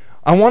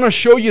 I want to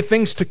show you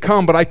things to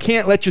come, but I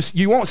can't let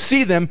you won't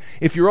see them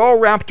if you're all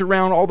wrapped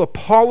around all the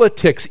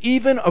politics,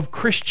 even of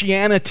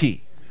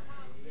Christianity.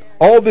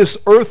 All this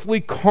earthly,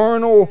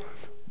 carnal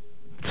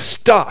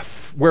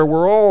stuff where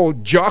we're all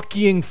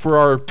jockeying for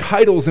our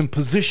titles and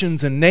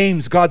positions and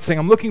names. God's saying,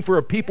 I'm looking for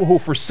a people who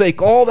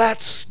forsake all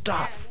that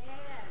stuff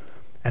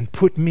and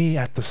put me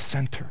at the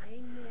center.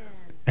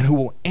 And who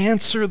will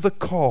answer the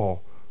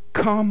call,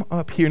 come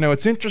up here. Now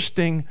it's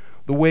interesting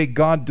the way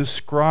God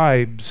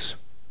describes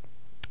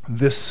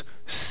this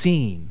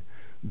scene.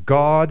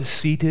 God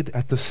seated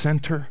at the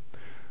center,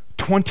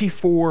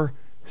 24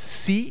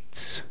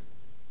 seats,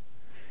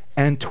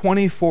 and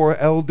 24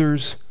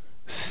 elders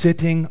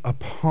sitting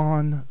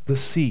upon the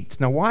seats.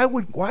 Now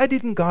why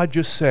didn't God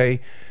just say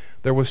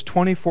there was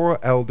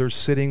 24 elders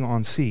sitting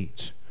on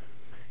seats?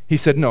 He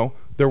said, no,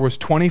 there was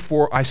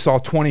 24, I saw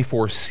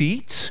 24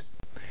 seats,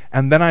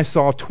 and then I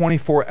saw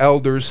 24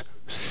 elders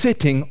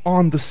sitting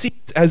on the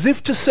seats, as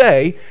if to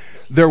say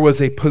there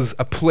was a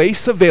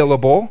place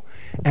available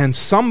and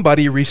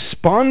somebody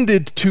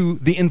responded to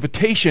the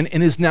invitation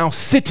and is now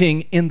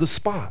sitting in the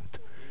spot.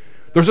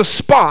 There's a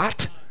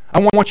spot. I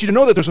want you to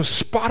know that there's a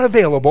spot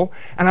available,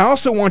 and I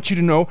also want you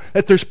to know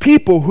that there's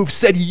people who've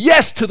said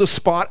yes to the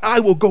spot. I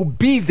will go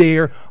be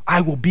there.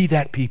 I will be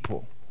that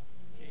people.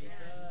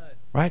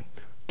 Right?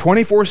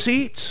 24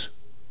 seats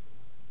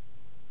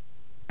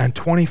and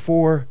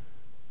 24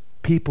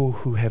 people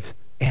who have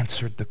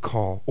answered the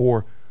call.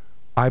 Or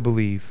I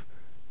believe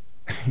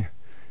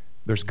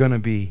there's going to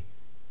be,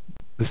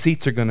 the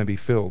seats are going to be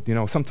filled.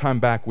 Some time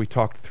back we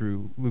talked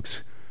through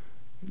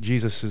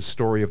Jesus'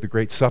 story of the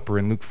Great Supper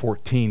in Luke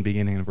 14,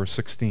 beginning in verse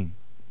 16.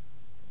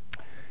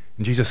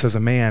 And Jesus says a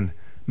man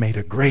made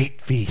a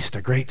great feast,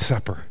 a great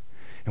supper.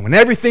 And when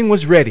everything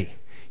was ready,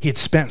 he had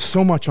spent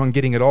so much on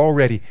getting it all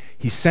ready,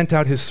 he sent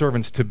out his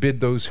servants to bid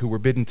those who were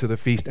bidden to the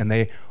feast, and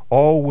they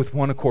all with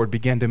one accord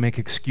began to make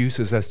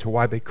excuses as to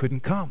why they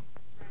couldn't come.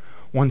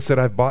 One said,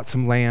 I've bought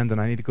some land and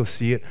I need to go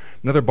see it.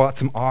 Another bought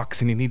some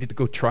ox and he needed to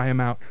go try them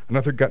out.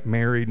 Another got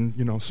married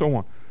and so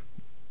on.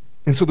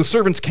 And so the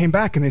servants came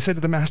back and they said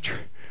to the master,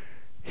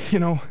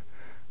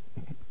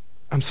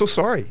 I'm so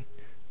sorry,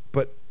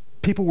 but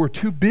people were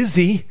too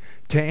busy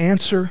to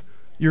answer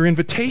your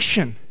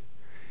invitation.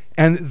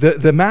 And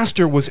the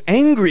master was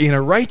angry in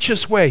a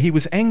righteous way. He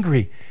was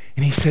angry.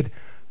 And he said,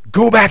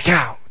 go back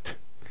out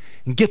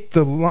and get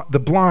the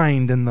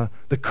blind and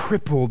the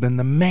crippled and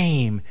the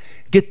maimed.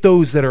 Get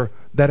those that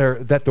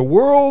the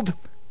world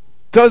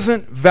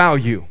doesn't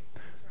value,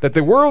 that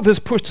the world has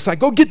pushed aside.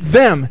 Go get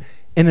them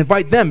and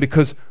invite them,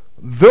 because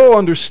they'll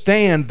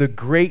understand the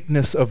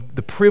greatness of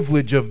the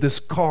privilege of this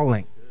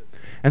calling.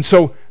 And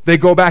so they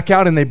go back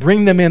out and they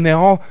bring them in. They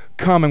all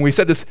come. And we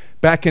said this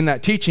back in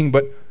that teaching,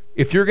 but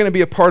if you're going to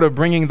be a part of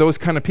bringing those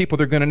kind of people,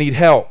 they're going to need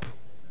help.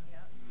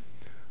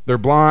 They're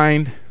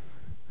blind.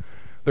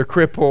 They're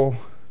crippled.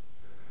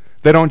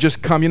 They don't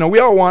just come.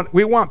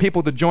 We want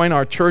people to join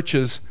our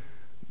churches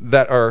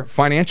that are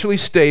financially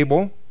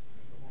stable.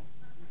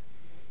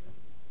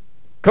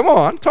 Come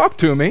on, talk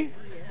to me.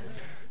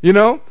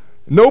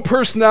 No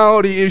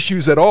personality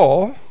issues at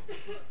all.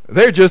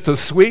 They're just a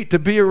sweet to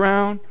be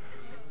around.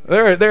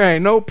 There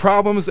ain't no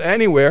problems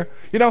anywhere.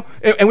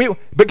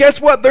 But guess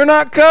what? They're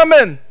not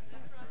coming.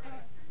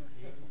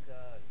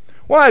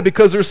 Why?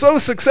 Because they're so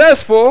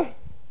successful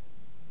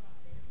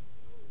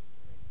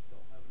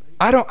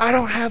I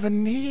don't have a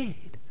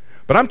need.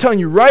 But I'm telling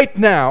you right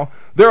now,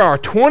 there are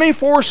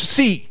 24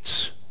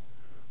 seats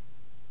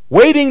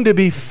waiting to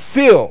be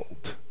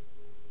filled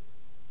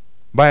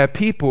by a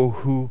people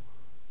who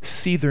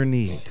see their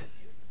need.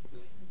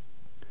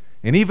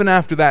 And even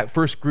after that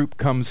first group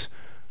comes,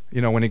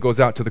 when he goes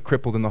out to the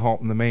crippled and the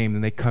halt and the maimed,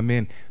 and they come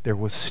in, there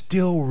was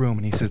still room.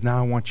 And he says, now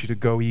I want you to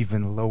go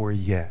even lower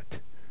yet.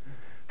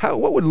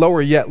 What would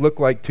lower yet look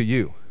like to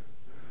you?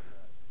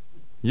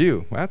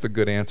 You. Well, that's a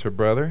good answer,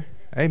 brother.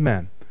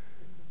 Amen.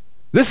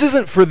 This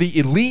isn't for the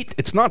elite.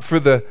 It's not for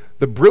the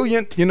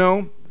brilliant,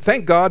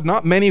 Thank God,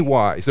 not many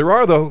wise. There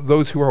are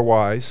those who are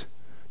wise.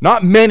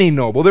 Not many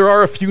noble. There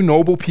are a few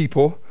noble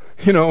people,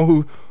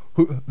 who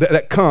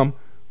that come.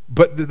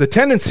 But the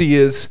tendency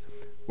is,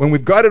 when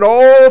we've got it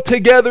all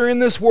together in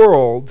this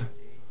world,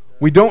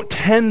 we don't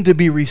tend to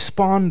be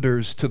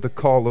responders to the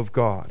call of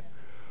God.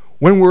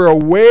 When we're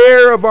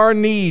aware of our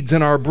needs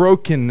and our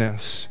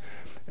brokenness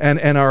and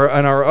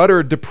our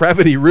utter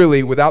depravity,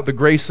 really, without the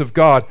grace of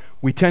God,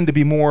 we tend to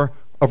be more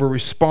of a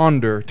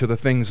responder to the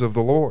things of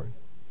the Lord.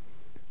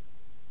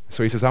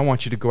 So he says, I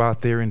want you to go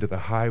out there into the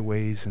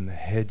highways and the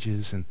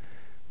hedges, and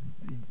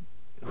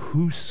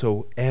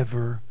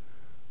whosoever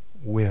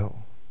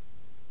will,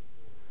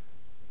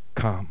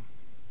 come.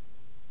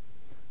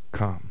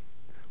 Come.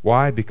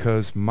 Why?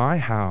 Because my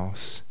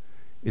house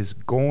is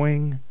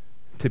going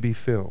to be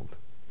filled.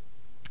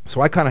 So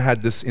I kind of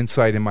had this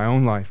insight in my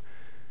own life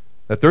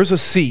that there's a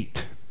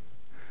seat,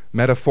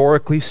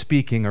 metaphorically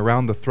speaking,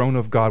 around the throne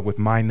of God with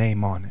my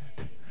name on it.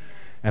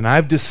 And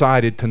I've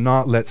decided to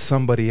not let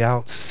somebody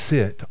else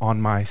sit on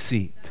my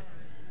seat.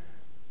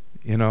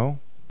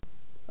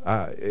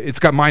 It's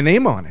got my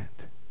name on it.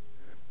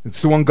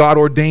 It's the one God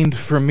ordained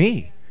for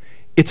me.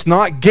 It's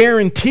not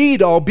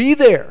guaranteed I'll be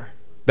there.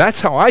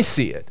 That's how I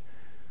see it.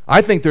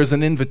 I think there's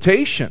an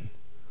invitation.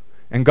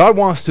 And God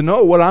wants to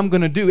know what I'm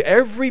going to do.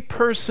 Every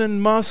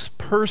person must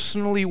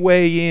personally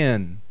weigh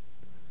in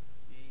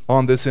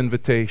on this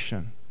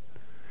invitation.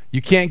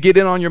 You can't get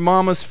in on your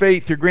mama's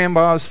faith, your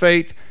grandpa's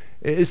faith.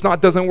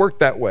 Doesn't work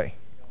that way.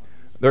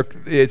 There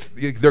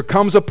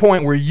comes a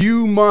point where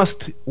you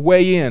must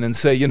weigh in and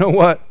say, you know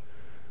what?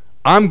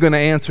 I'm going to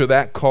answer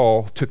that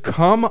call to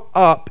come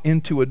up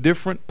into a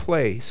different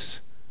place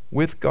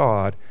with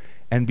God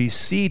and be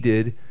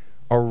seated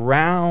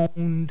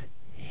around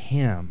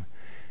Him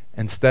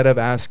instead of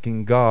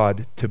asking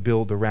God to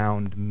build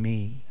around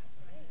me.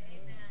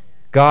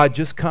 God,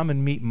 just come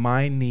and meet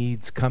my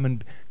needs.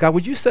 God,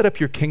 would you set up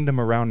your kingdom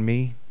around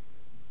me?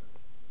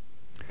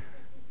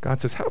 God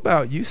says, how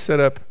about you set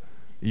up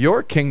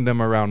your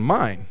kingdom around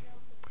mine?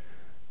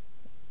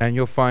 And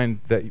you'll find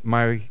that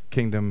my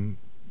kingdom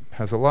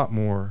has a lot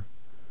more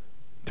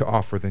to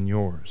offer than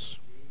yours.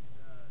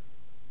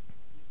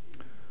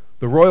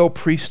 The royal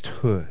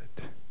priesthood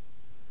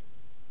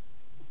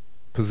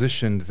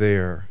positioned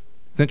there.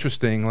 It's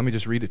interesting. Let me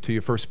just read it to you.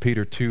 1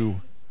 Peter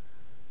 2,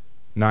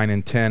 9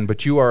 and 10.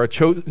 But you are a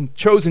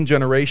chosen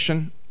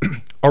generation,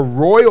 a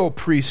royal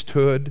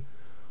priesthood,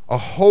 a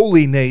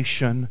holy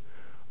nation,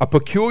 a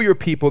peculiar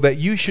people, that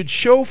you should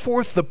show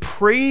forth the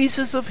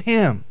praises of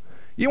Him.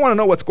 You want to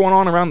know what's going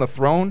on around the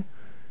throne?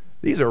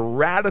 These are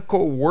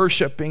radical,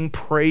 worshiping,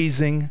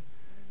 praising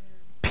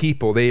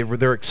people.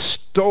 They're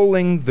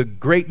extolling the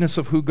greatness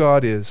of who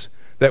God is,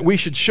 that we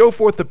should show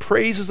forth the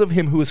praises of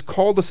Him who has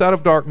called us out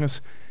of darkness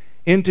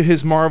into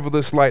His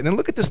marvelous light. And then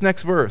look at this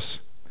next verse.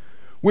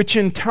 Which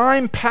in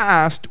time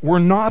past were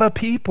not a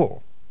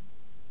people,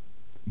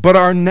 but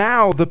are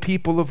now the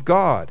people of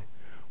God,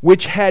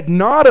 which had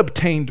not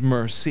obtained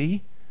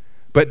mercy,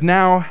 but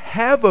now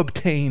have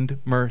obtained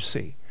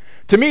mercy.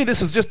 To me,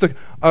 this is just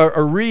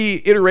a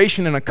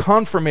reiteration and a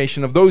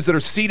confirmation of those that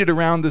are seated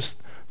around this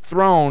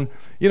throne.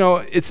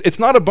 It's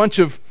not a bunch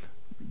of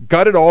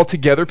got it all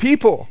together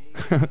people.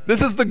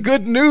 This is the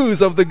good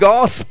news of the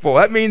gospel.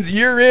 That means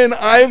you're in,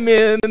 I'm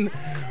in.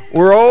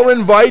 We're all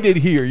invited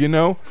here,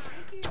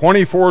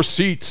 24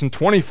 seats and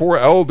 24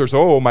 elders.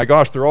 Oh my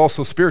gosh, they're all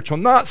so spiritual.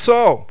 Not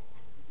so.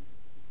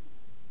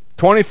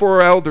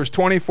 24 elders,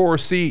 24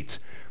 seats.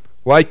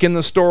 Like in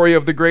the story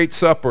of the Great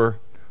Supper,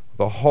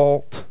 the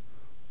halt,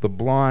 the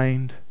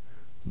blind,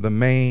 the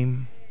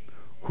maimed,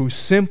 who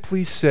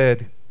simply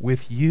said,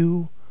 with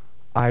you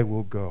I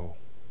will go.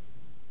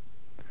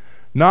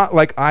 Not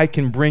like I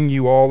can bring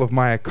you all of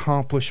my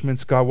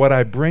accomplishments, God. What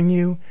I bring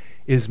you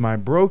is my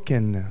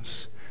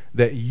brokenness,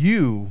 that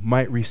you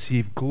might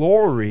receive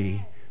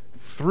glory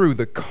through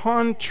the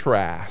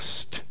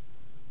contrast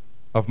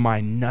of my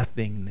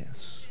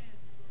nothingness.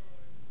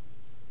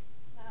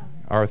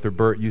 Arthur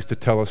Burt used to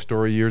tell a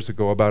story years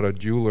ago about a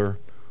jeweler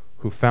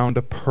who found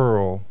a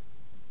pearl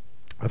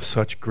of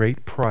such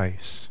great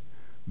price,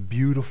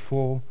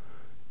 beautiful,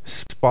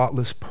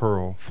 spotless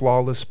pearl,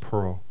 flawless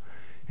pearl,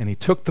 and he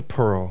took the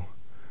pearl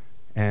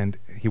and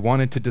he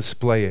wanted to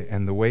display it,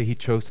 and the way he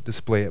chose to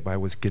display it by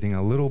was getting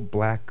a little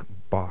black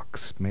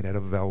box made out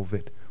of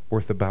velvet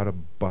worth about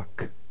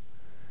 $1.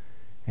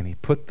 And he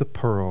put the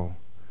pearl,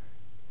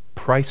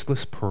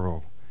 priceless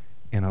pearl,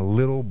 in a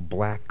little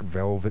black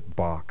velvet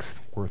box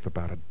worth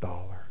about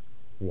 $1.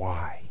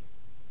 Why?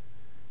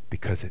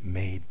 Because it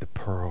made the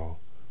pearl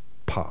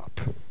pop.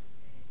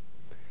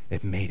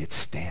 It made it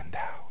stand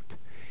out.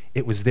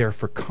 It was there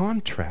for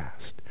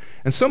contrast.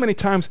 And so many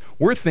times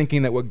we're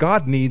thinking that what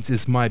God needs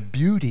is my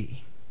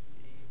beauty.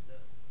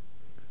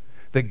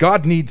 That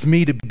God needs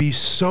me to be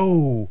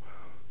so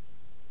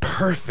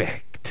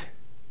perfect.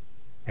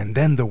 And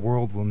then the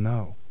world will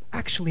know.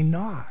 Actually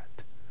not.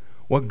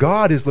 What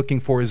God is looking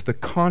for is the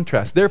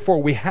contrast.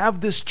 Therefore, we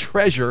have this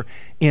treasure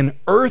in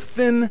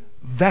earthen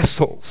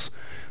vessels,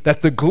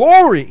 that the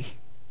glory,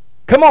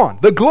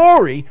 the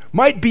glory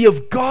might be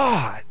of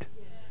God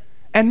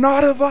and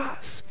not of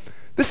us.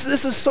 This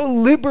is so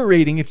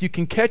liberating if you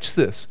can catch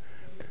this.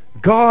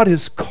 God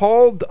has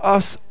called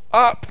us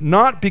up,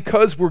 not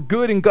because we're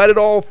good and got it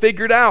all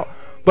figured out,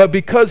 but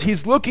because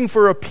He's looking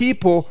for a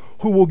people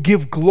who will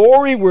give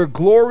glory where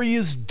glory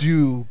is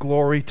due,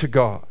 glory to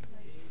God.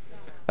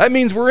 That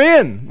means we're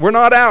in. We're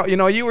not out.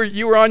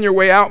 You were on your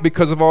way out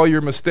because of all your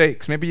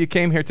mistakes. Maybe you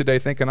came here today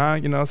thinking,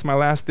 it's my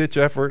last ditch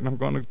effort and I'm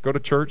going to go to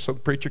church so the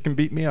preacher can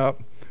beat me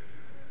up.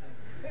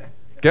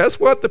 Guess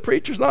what? The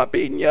preacher's not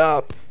beating you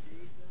up.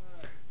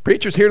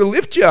 Preacher's here to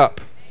lift you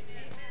up.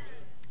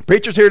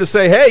 Preacher's here to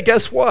say, hey,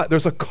 guess what?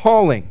 There's a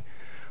calling,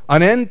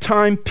 an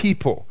end-time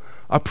people,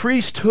 a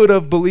priesthood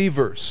of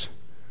believers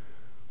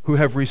who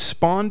have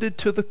responded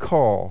to the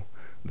call.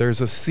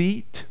 There's a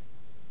seat,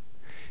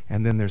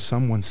 and then there's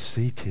someone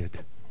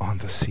seated on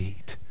the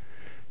seat.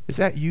 Is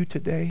that you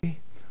today?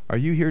 Are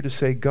you here to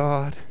say,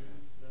 God,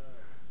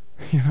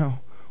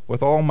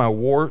 with all my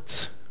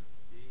warts,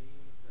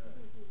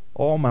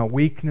 all my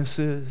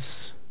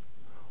weaknesses,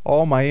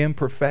 all my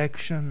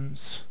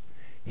imperfections,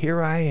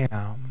 here I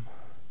am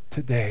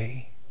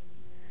today.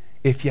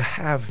 If you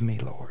have me,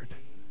 Lord,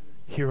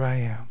 here I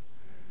am.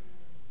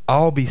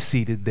 I'll be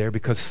seated there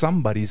because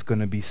somebody's going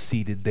to be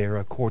seated there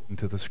according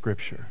to the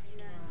Scripture.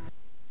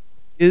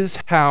 His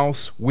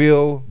house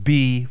will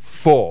be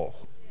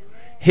full.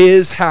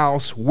 His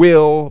house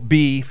will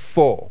be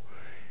full.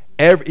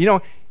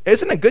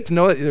 Isn't it good to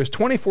know that there's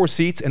 24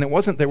 seats and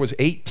there was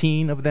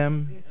 18 of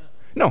them?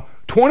 No,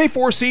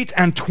 24 seats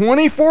and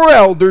 24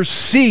 elders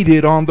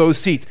seated on those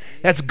seats.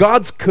 That's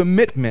God's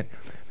commitment.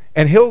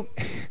 And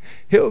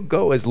he'll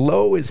go as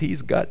low as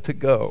He's got to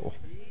go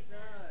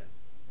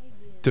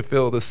to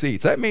fill the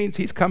seats. That means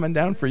He's coming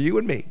down for you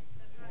and me.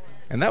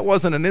 And that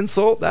wasn't an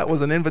insult, that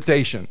was an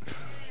invitation.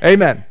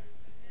 Amen.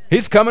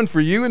 He's coming for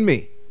you and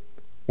me.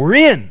 We're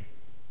in.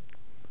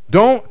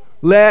 Don't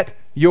let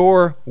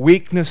your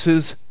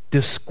weaknesses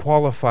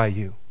disqualify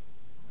you.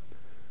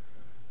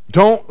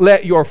 Don't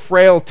let your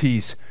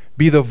frailties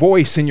be the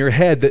voice in your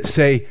head that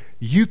say,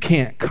 you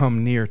can't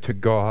come near to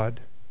God.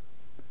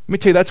 Let me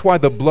tell you, that's why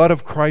the blood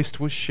of Christ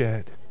was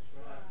shed,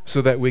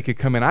 so that we could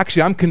come in.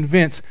 Actually, I'm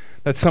convinced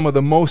that some of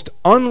the most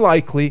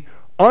unlikely,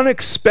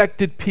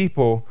 unexpected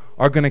people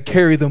are going to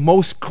carry the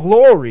most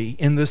glory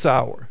in this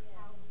hour.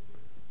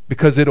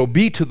 Because it'll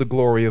be to the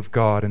glory of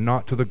God and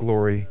not to the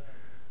glory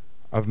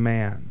of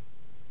man.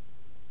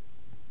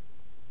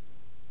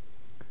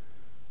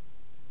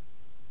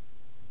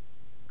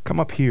 Come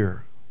up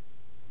here.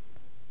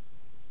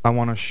 I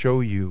want to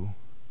show you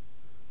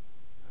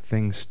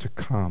things to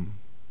come.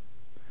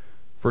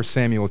 1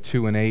 Samuel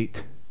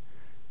 2:8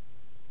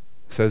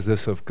 says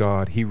this of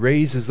God. He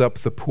raises up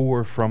the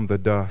poor from the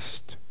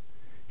dust.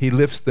 He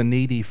lifts the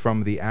needy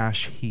from the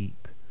ash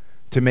heap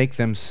to make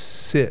them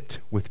sit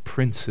with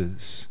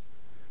princes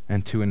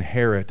and to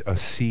inherit a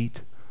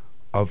seat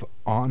of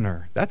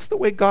honor. That's the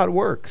way God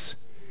works.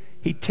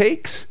 He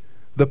takes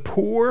the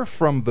poor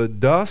from the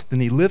dust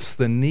and He lifts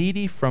the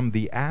needy from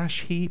the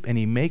ash heap and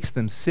He makes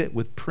them sit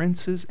with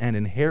princes and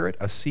inherit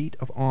a seat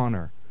of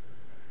honor.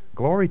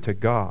 Glory to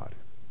God.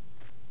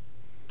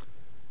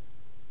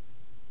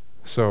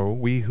 So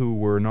we who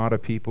were not a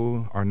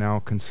people are now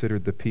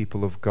considered the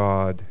people of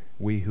God.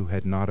 We who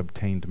had not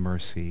obtained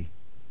mercy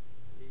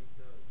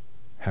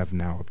have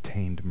now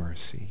obtained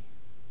mercy.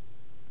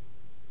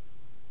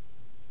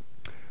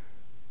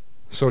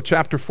 So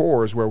chapter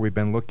 4 is where we've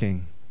been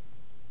looking.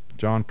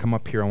 John, come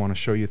up here. I want to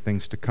show you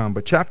things to come.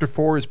 But chapter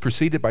 4 is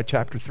preceded by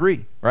chapter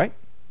 3, right?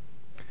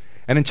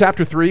 And in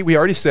chapter 3, we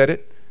already said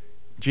it,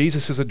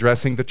 Jesus is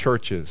addressing the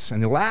churches.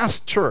 And the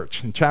last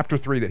church in chapter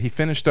 3 that He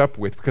finished up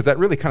with, because that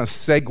really kind of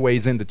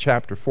segues into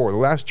chapter 4, the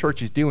last church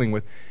He's dealing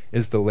with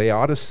is the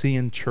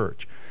Laodicean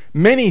church.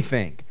 Many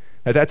think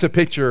that that's a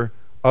picture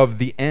of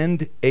the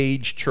end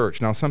age church.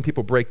 Now, some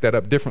people break that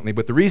up differently,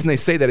 but the reason they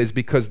say that is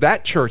because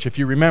that church, if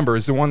you remember,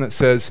 is the one that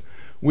says,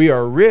 we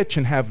are rich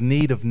and have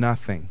need of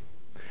nothing.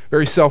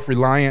 Very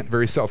self-reliant,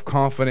 very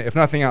self-confident. If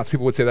nothing else,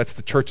 people would say that's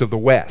the church of the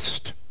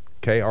West,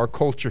 okay, our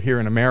culture here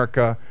in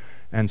America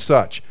and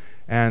such.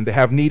 And they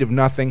have need of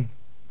nothing.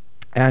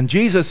 And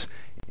Jesus,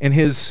 in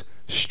His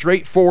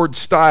straightforward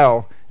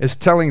style, is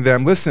telling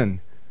them,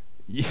 listen,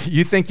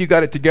 you think you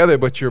got it together,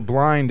 but you're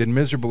blind and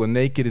miserable and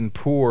naked and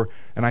poor.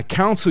 And I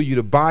counsel you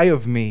to buy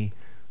of me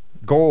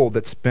gold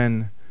that's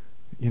been,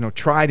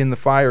 tried in the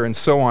fire and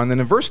so on.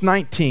 Then in verse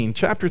 19,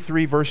 chapter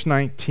 3, verse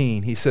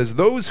 19, He says,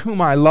 those whom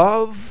I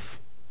love,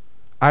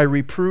 I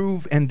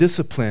reprove and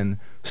discipline.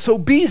 So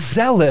be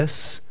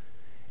zealous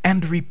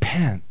and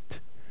repent.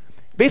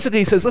 Basically,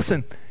 he says,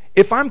 listen,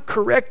 if I'm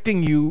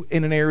correcting you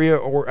in an area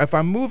or if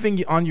I'm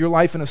moving on your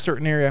life in a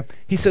certain area,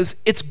 he says,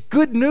 it's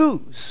good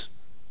news.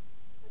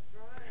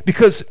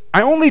 Because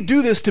I only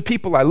do this to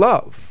people I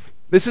love.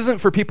 This isn't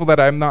for people that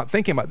I'm not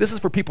thinking about. This is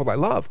for people I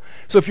love.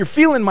 So if you're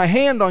feeling my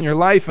hand on your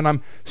life and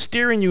I'm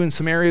steering you in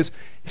some areas,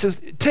 he says,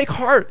 take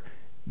heart,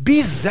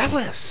 be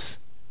zealous,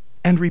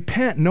 and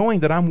repent, knowing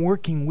that I'm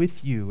working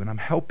with you and I'm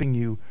helping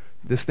you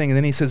this thing. And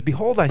then he says,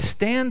 behold, I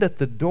stand at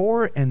the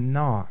door and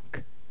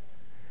knock.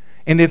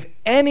 And if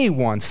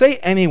anyone, say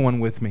anyone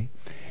with me,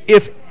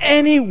 if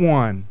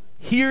anyone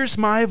hears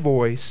my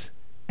voice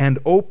and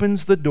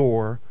opens the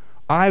door,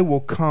 I will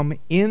come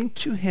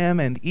into him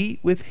and eat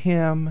with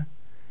him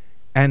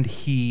and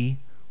he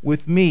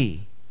with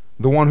me.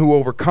 The one who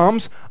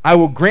overcomes, I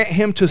will grant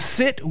him to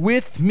sit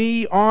with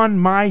me on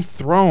my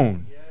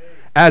throne,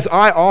 as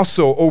I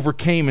also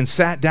overcame and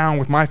sat down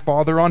with my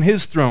Father on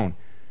his throne.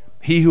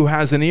 He who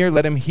has an ear,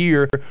 let him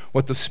hear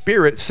what the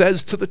Spirit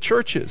says to the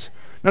churches.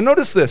 Now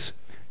notice this.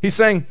 He's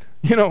saying,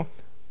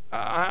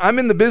 I'm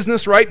in the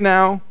business right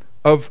now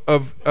of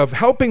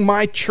helping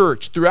my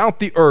church throughout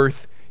the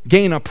earth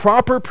gain a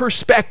proper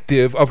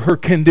perspective of her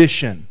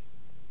condition.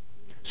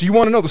 So you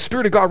want to know the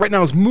Spirit of God right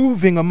now is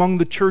moving among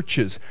the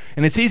churches.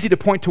 And it's easy to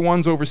point to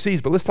ones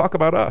overseas, but let's talk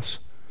about us.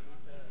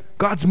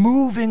 God's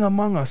moving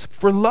among us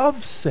for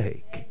love's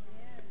sake.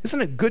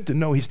 Isn't it good to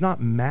know he's not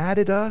mad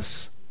at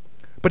us,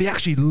 but he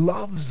actually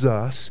loves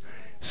us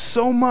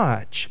so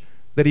much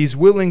that he's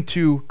willing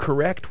to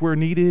correct where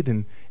needed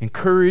and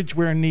encourage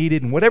where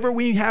needed, and whatever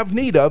we have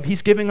need of,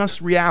 he's giving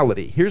us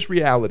reality. Here's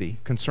reality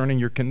concerning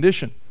your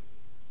condition.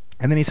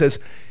 And then he says,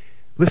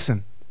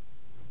 listen,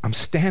 I'm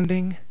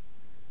standing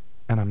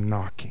and I'm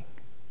knocking.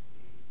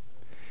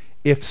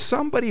 If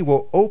somebody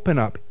will open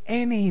up,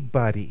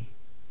 anybody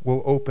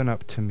will open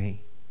up to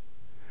me,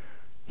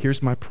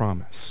 here's my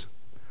promise.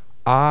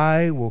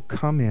 I will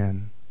come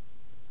in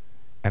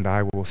and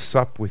I will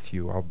sup with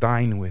you. I'll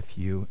dine with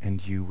you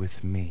and you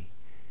with me.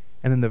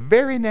 And then the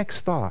very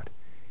next thought,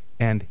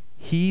 and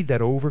he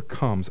that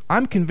overcomes.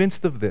 I'm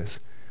convinced of this,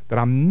 that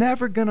I'm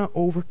never going to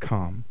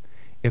overcome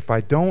if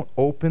I don't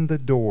open the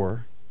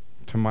door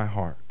to my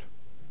heart.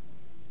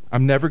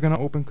 I'm never going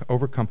to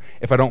overcome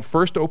if I don't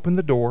first open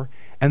the door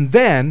and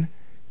then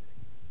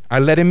I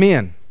let him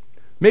in.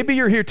 Maybe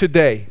you're here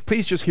today.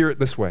 Please just hear it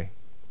this way.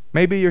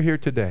 Maybe you're here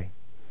today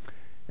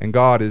and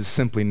God is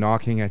simply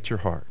knocking at your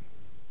heart.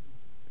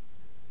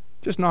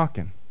 Just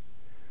knocking.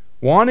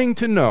 Wanting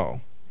to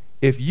know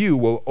if you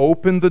will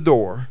open the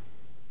door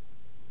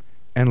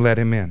and let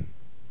him in.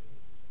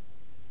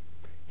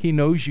 He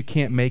knows you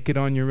can't make it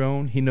on your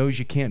own. He knows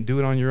you can't do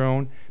it on your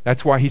own.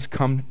 That's why he's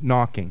come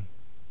knocking.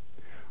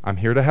 I'm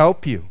here to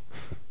help you.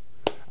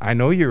 I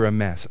know you're a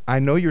mess. I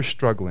know you're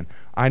struggling.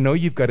 I know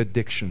you've got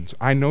addictions.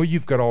 I know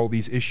you've got all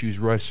these issues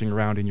rushing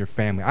around in your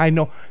family. I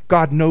know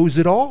God knows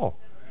it all.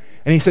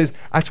 And he says,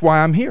 that's why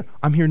I'm here.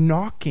 I'm here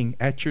knocking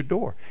at your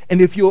door. And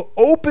if you'll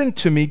open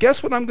to me,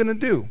 guess what I'm going to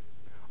do?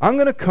 I'm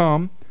going to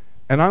come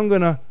and I'm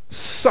going to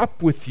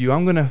sup with you.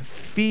 I'm going to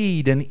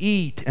feed and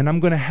eat, and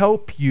I'm going to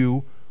help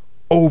you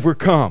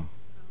overcome.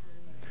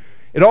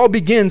 It all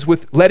begins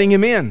with letting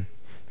him in.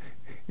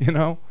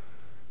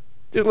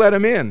 Just let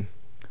him in.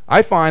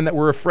 I find that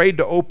we're afraid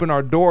to open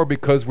our door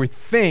because we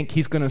think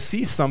he's going to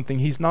see something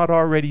he's not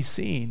already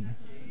seen.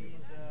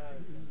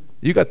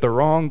 You got the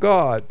wrong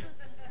God.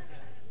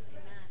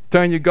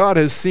 Telling you, God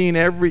has seen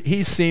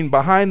he's seen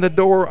behind the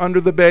door,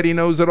 under the bed, he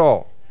knows it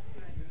all.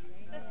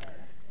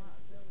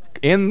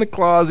 In the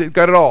closet,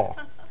 got it all.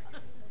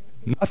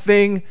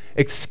 Nothing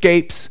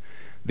escapes.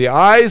 The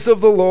eyes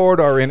of the Lord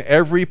are in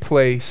every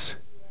place,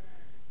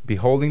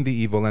 beholding the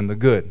evil and the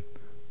good.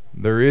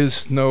 There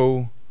is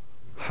no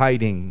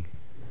hiding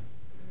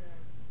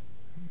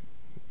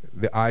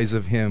the eyes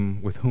of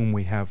him with whom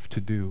we have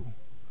to do.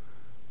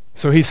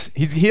 So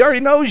he already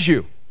knows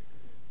you.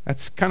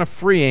 That's kind of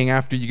freeing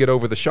after you get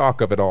over the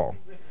shock of it all.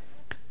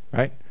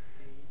 Right?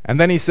 And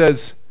then he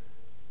says,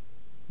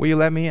 will you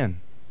let me in?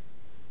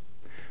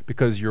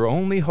 Because your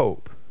only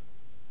hope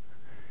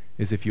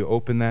is if you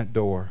open that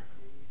door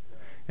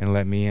and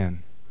let me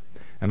in.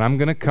 And I'm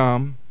going to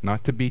come,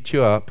 not to beat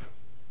you up,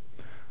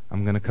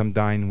 I'm going to come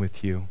dine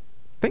with you.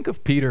 Think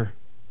of Peter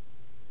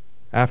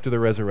after the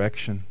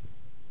resurrection.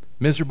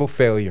 Miserable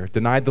failure,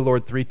 denied the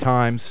Lord 3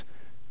 times,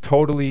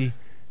 totally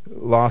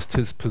lost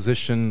his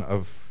position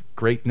of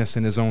greatness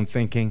in his own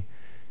thinking.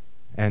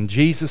 And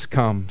Jesus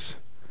comes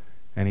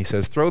and he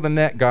says, throw the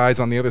net, guys,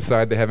 on the other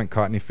side. They haven't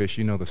caught any fish.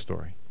 You know the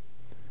story.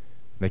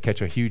 They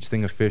catch a huge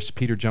thing of fish.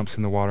 Peter jumps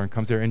in the water and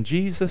comes there, and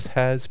Jesus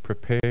has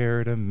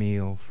prepared a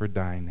meal for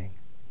dining.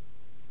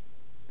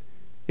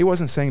 He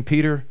wasn't saying,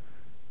 Peter,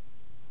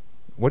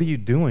 what are you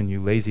doing,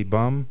 you lazy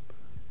bum?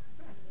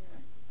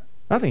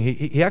 Nothing.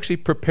 He actually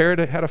prepared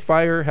it, had a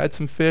fire, had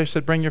some fish,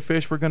 said, bring your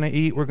fish, we're going to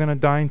eat, we're going to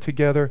dine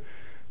together,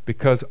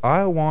 because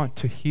I want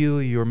to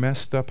heal your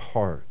messed up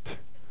heart.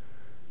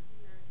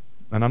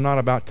 And I'm not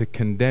about to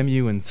condemn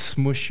you and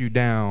smush you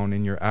down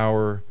in your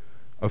hour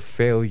of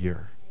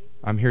failure.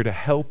 I'm here to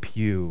help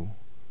you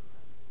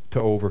to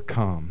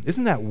overcome.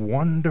 Isn't that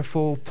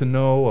wonderful to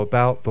know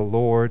about the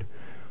Lord?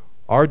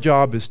 Our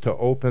job is to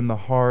open the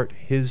heart.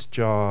 His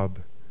job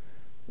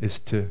is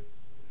to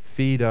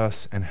feed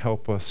us and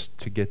help us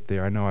to get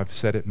there. I know I've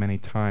said it many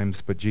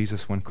times, but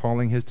Jesus, when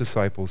calling his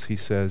disciples, he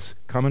says,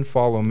 "Come and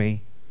follow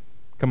me."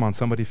 Come on,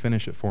 somebody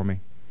finish it for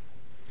me.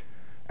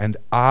 "And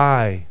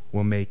I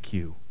will make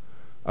you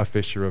a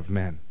fisher of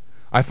men."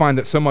 I find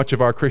that so much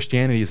of our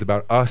Christianity is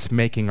about us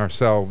making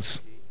ourselves.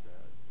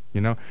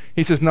 You know?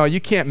 He says, no, you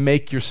can't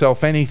make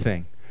yourself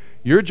anything.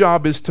 Your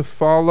job is to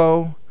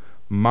follow.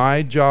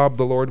 My job,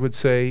 the Lord would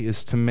say,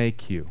 is to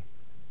make you.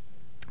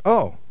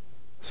 Oh,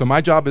 so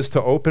my job is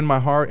to open my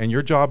heart and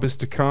your job is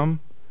to come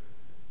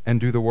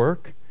and do the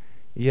work?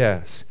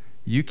 Yes.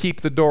 You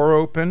keep the door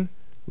open.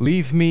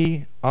 Leave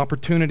me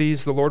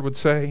opportunities, the Lord would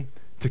say,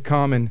 to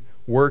come and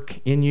work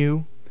in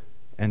you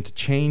and to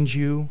change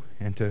you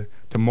and to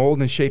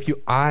mold and shape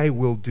you. I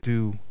will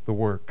do the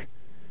work,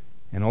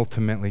 and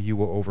ultimately you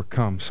will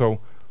overcome. So,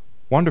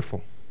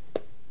 wonderful.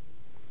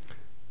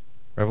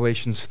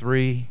 Revelations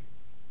 3,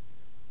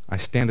 I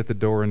stand at the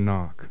door and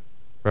knock.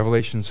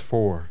 Revelations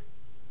 4,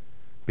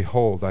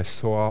 behold, I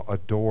saw a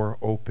door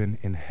open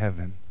in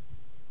heaven,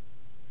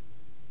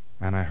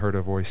 and I heard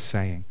a voice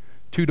saying,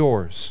 2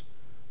 doors,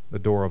 the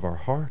door of our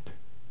heart,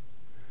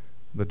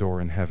 the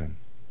door in heaven.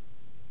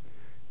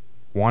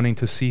 Wanting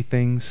to see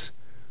things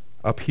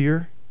up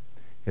here,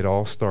 it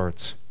all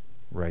starts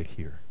right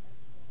here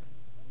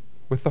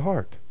with the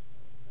heart.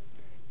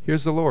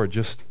 Here's the Lord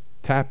just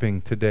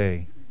tapping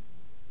today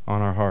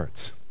on our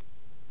hearts.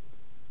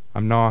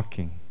 I'm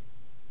knocking.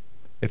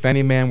 If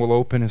any man will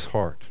open his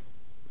heart,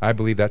 I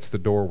believe that's the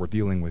door we're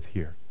dealing with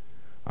here.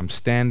 I'm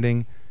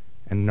standing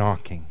and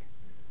knocking.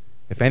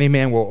 If any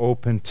man will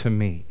open to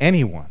me,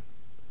 anyone,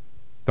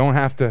 don't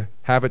have to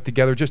have it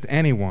together, just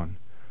anyone,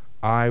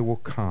 I will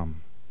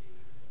come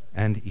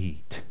and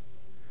eat.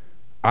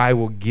 I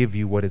will give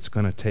you what it's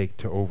going to take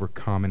to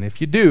overcome. And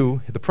if you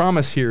do, the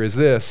promise here is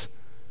this: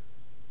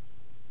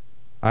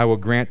 I will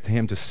grant to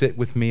him to sit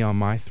with me on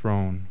my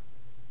throne,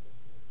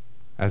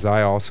 as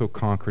I also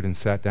conquered and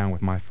sat down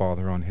with my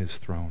Father on his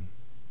throne.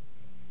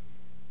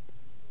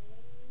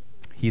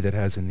 He that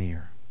has an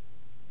ear.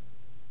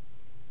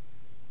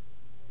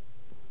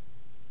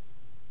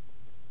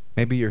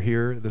 Maybe you're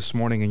here this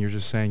morning and you're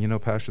just saying, you know,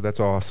 Pastor, that's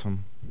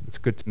awesome. It's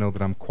good to know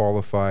that I'm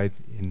qualified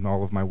in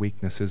all of my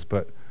weaknesses,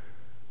 but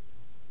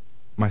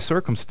my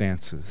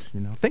circumstances, you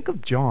know. Think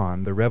of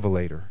John, the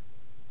Revelator,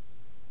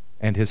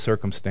 and his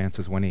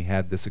circumstances when he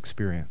had this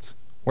experience.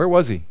 Where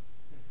was he?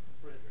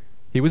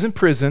 He was in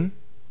prison,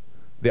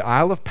 the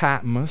Isle of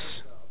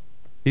Patmos.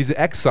 He's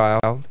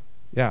exiled.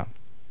 Yeah.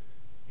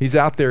 He's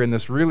out there in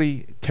this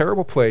really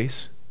terrible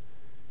place.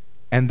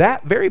 And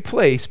that very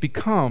place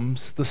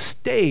becomes the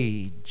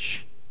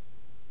stage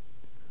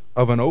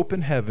of an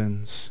open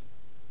heavens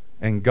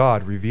and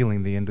God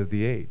revealing the end of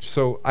the age.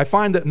 So I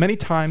find that many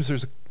times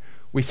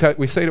we say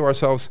to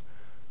ourselves,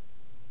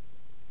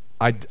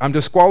 I'm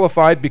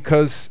disqualified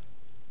because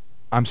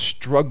I'm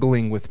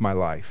struggling with my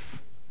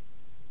life.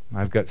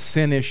 I've got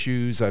sin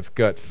issues. I've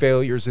got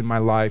failures in my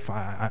life.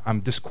 I'm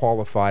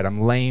disqualified.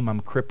 I'm lame. I'm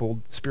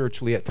crippled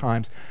spiritually at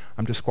times.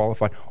 I'm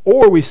disqualified.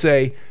 Or we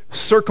say,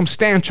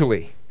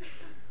 circumstantially,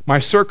 my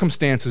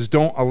circumstances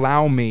don't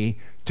allow me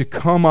to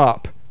come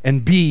up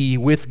and be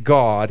with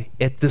God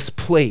at this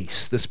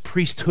place, this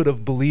priesthood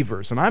of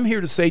believers. And I'm here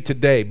to say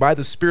today, by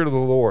the Spirit of the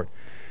Lord,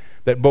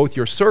 that both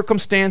your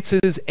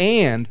circumstances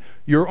and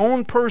your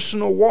own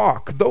personal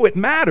walk, though it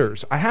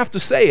matters, I have to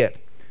say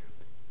it,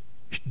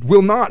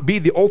 will not be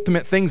the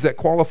ultimate things that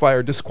qualify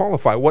or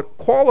disqualify. What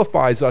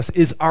qualifies us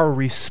is our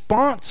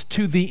response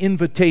to the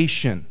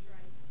invitation.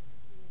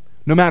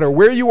 No matter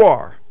where you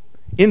are,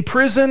 in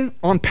prison,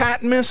 on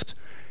Patmos,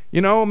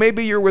 you know,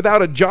 maybe you're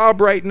without a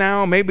job right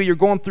now, maybe you're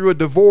going through a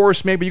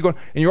divorce, maybe you're going,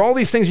 and you're all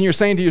these things and you're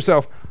saying to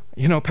yourself,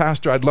 you know,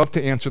 Pastor, I'd love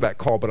to answer that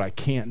call, but I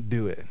can't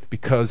do it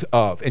because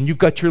of, and you've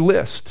got your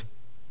list.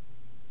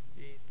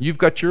 You've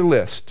got your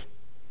list.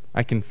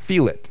 I can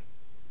feel it.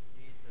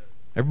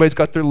 Everybody's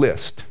got their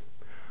list.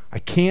 I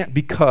can't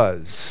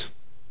because,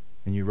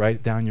 and you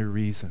write down your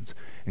reasons.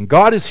 And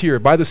God is here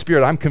by the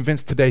Spirit, I'm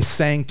convinced today,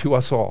 saying to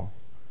us all,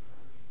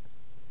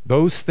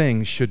 those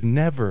things should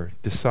never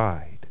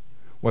decide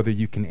whether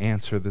you can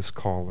answer this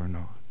call or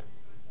not.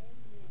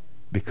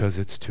 Because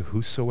it's to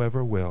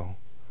whosoever will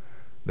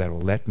that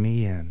will let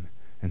me in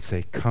and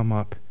say, come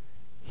up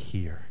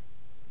here.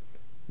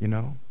 You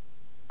know,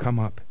 come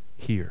up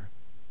here.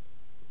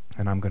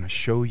 And I'm going to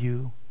show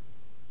you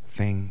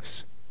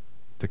things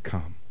to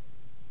come.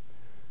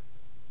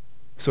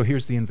 So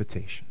here's the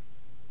invitation.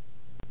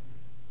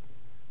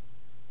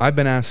 I've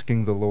been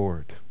asking the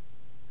Lord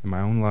in my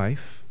own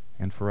life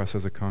and for us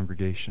as a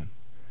congregation,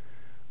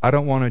 I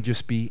don't want to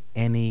just be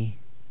any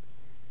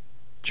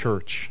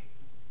church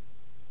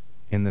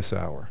in this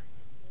hour.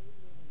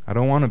 I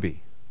don't want to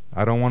be.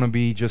 I don't want to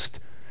be just,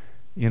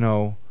 you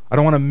know, I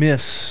don't want to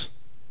miss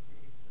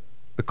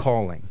the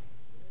calling.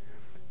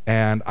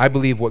 And I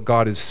believe what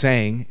God is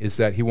saying is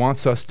that He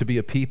wants us to be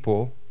a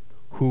people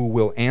who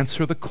will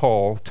answer the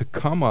call to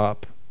come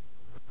up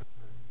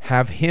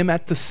have Him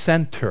at the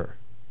center.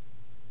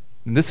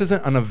 And this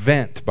isn't an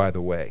event, by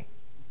the way.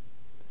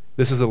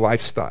 This is a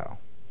lifestyle.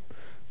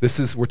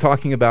 We're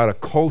talking about a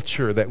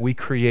culture that we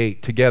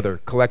create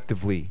together,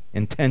 collectively,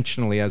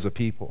 intentionally as a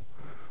people.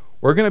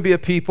 We're going to be a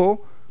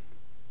people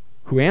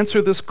who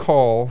answer this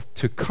call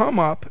to come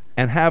up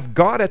and have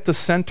God at the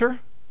center,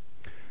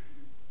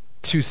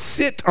 to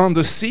sit on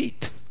the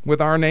seat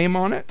with our name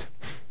on it.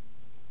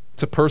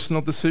 It's a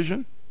personal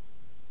decision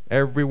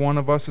every one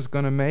of us is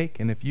going to make,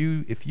 and if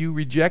you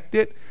reject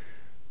it,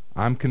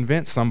 I'm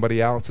convinced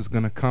somebody else is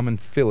going to come and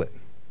fill it.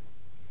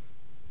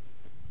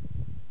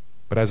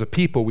 But as a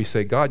people, we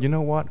say, God, you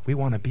know what? We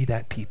want to be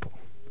that people.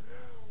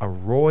 A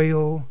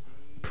royal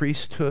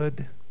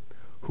priesthood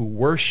who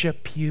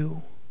worship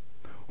you,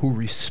 who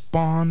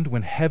respond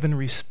when heaven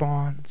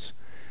responds,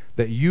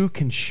 that you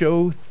can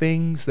show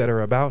things that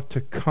are about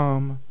to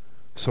come,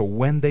 so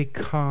when they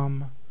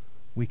come,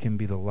 we can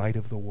be the light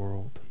of the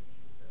world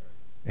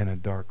in a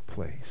dark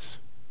place.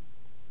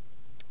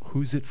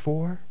 Who's it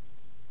for?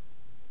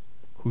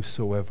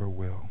 Whosoever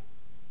will.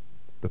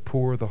 The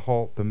poor, the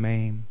halt, the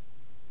maimed,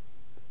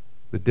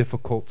 the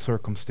difficult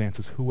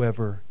circumstances,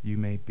 whoever you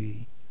may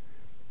be.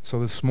 So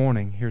this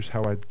morning, here's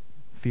how I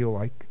feel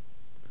like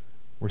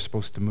we're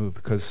supposed to move,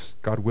 because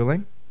God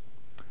willing,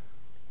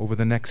 over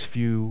the next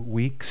few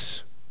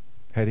weeks,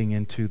 heading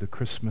into the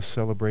Christmas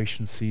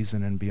celebration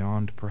season and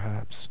beyond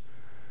perhaps,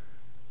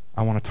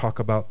 I want to talk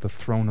about the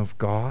throne of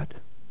God.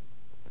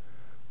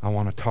 I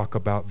want to talk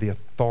about the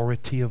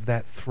authority of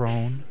that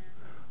throne.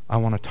 I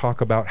want to talk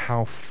about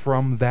how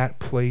from that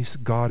place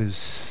God is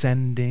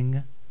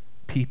sending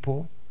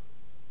people,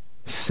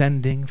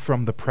 sending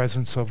from the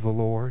presence of the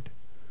Lord.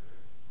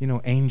 You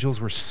know, angels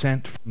were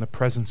sent from the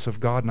presence of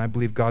God, and I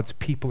believe God's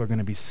people are going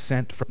to be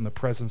sent from the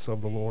presence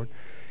of the Lord.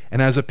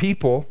 And as a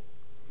people,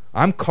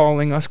 I'm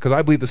calling us, because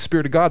I believe the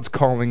Spirit of God's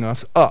calling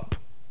us up.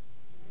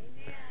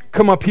 Amen.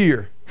 Come up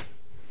here.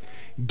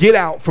 Get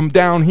out from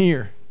down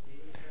here.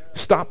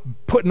 Stop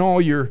putting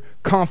all your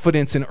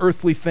confidence in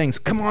earthly things.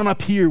 Come on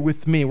up here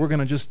with me. We're going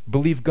to just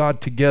believe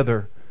God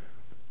together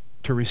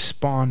to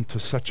respond to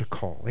such a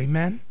call.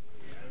 Amen?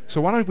 So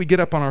why don't we get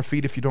up on our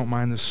feet, if you don't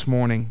mind, this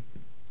morning,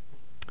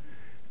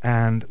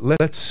 and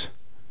let's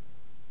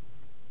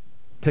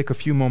take a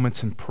few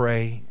moments and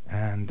pray.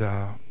 And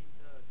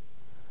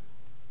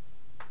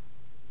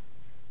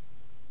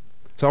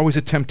it's always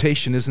a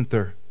temptation, isn't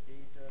there,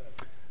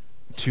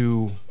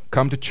 to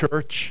come to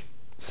church,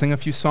 sing a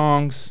few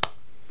songs,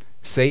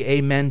 say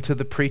amen to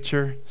the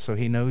preacher so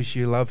he knows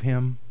you love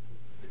him,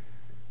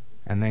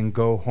 and then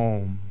go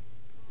home.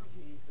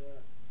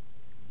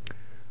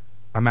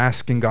 I'm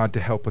asking God to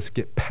help us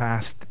get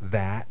past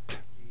that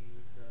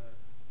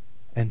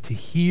and to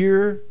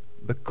hear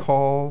the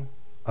call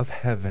of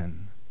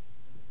heaven.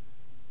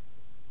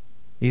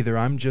 Either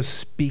I'm just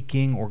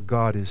speaking or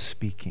God is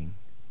speaking.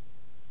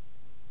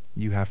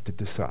 You have to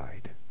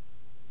decide.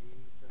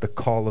 The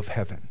call of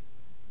heaven.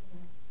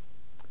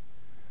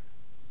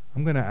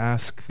 I'm going to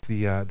ask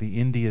the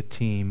India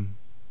team,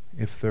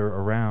 if they're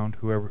around,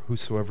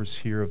 whosoever's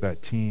here of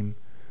that team.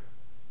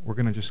 We're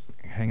going to just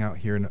hang out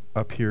here and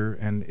up here.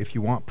 And if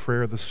you want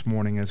prayer this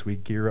morning as we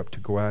gear up to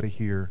go out of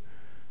here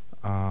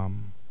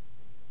in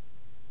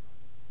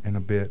a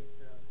bit,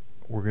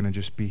 we're going to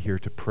just be here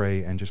to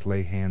pray and just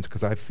lay hands,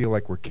 because I feel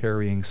like we're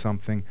carrying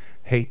something.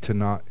 Hate to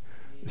not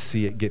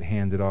see it get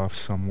handed off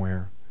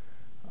somewhere.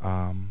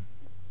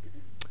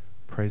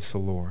 Praise the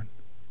Lord.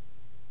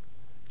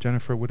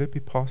 Jennifer, would it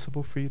be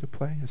possible for you to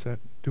play? Is that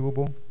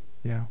doable?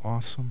 Yeah,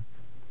 awesome.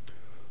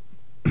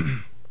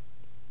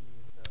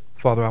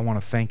 Father, I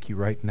want to thank you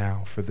right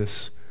now for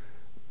this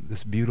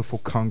beautiful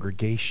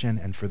congregation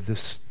and for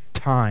this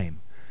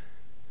time.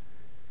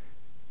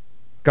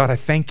 God, I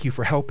thank you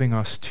for helping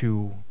us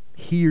to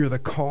hear the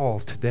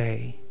call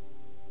today.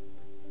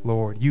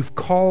 Lord, you've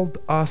called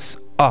us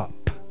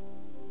up.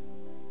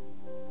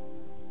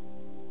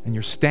 And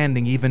you're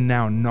standing even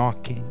now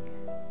knocking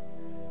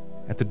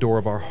at the door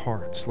of our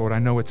hearts. Lord, I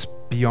know it's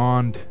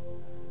beyond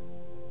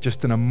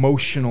just an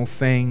emotional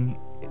thing.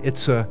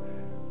 It's an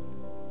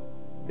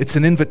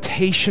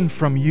invitation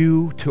from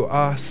you to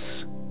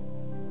us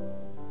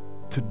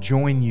to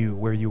join you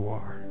where you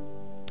are.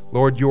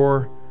 Lord,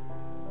 your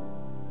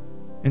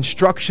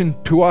instruction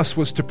to us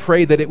was to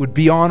pray that it would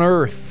be on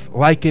earth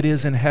like it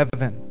is in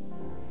heaven.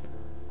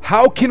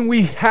 How can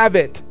we have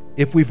it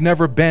if we've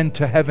never been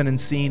to heaven and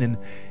seen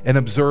and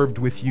observed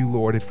with you,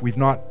 Lord, if we've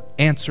not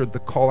answered the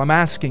call? I'm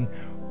asking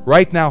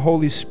right now,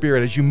 Holy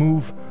Spirit, as you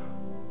move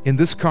in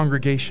this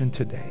congregation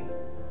today,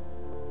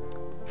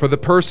 for the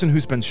person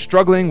who's been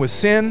struggling with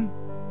sin,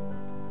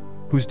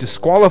 who's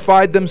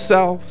disqualified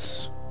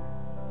themselves,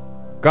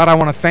 God, I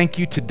want to thank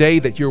you today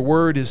that your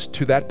word is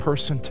to that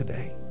person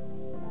today.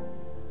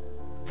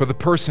 For the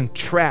person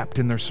trapped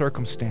in their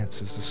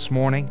circumstances this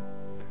morning,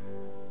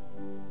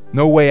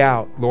 no way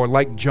out, Lord,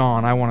 like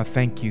John, I want to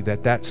thank you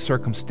that that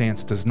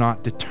circumstance does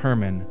not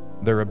determine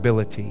their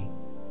ability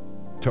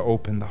to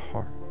open the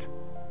heart.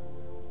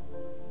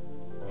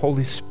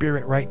 Holy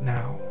Spirit, right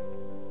now,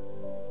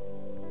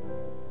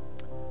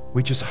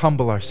 We just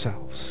humble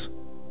ourselves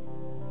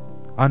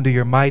under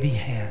your mighty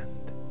hand.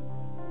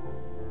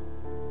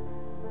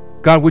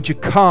 God, would you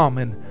come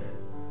and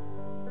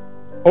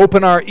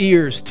open our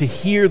ears to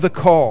hear the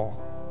call?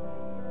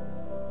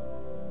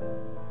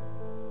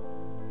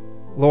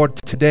 Lord,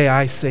 today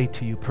I say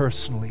to you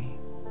personally,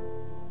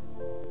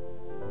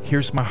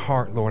 here's my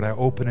heart, Lord. I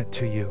open it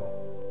to you.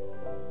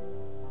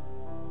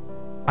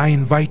 I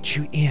invite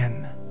you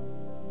in.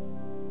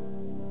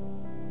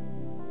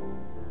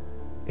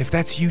 If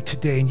that's you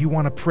today and you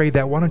want to pray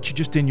that, why don't you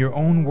just in your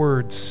own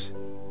words,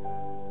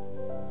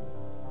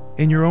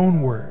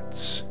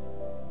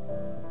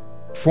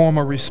 form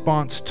a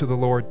response to the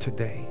Lord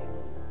today.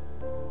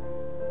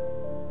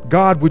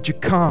 God, would you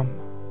come?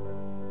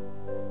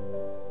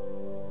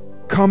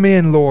 Come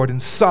in, Lord,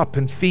 and sup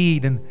and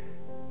feed and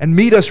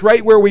meet us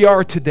right where we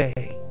are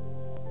today.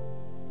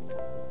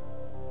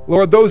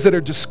 Lord, those that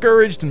are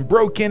discouraged and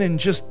broken and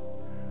just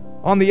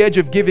on the edge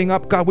of giving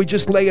up, God, we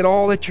just lay it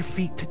all at your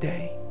feet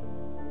today.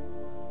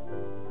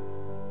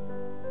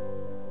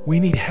 We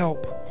need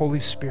help, Holy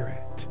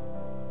Spirit.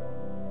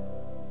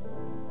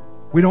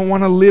 We don't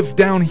want to live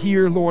down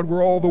here, Lord,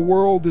 where all the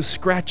world is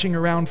scratching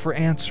around for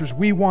answers.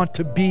 We want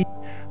to be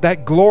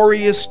that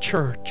glorious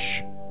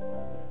church,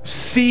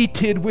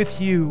 seated with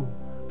you,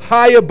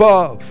 high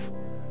above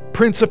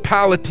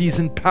principalities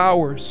and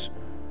powers,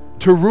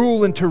 to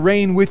rule and to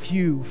reign with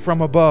you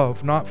from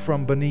above, not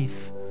from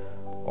beneath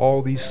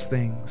all these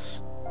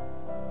things.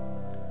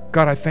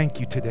 God, I thank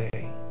you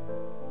today.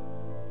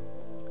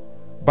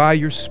 By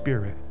your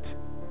Spirit,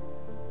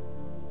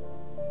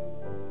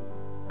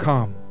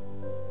 come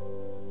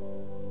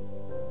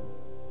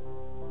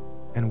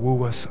and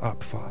woo us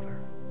up, Father.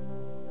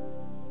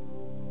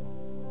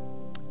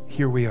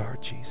 Here we are,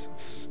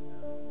 Jesus.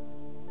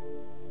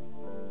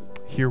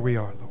 Here we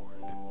are, Lord.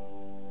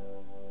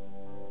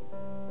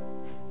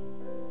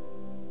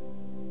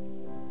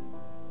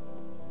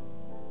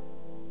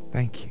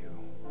 Thank you.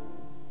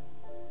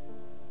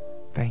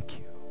 Thank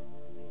you.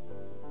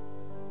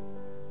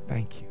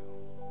 Thank you.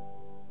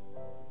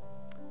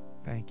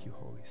 Thank you,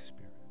 Holy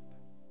Spirit.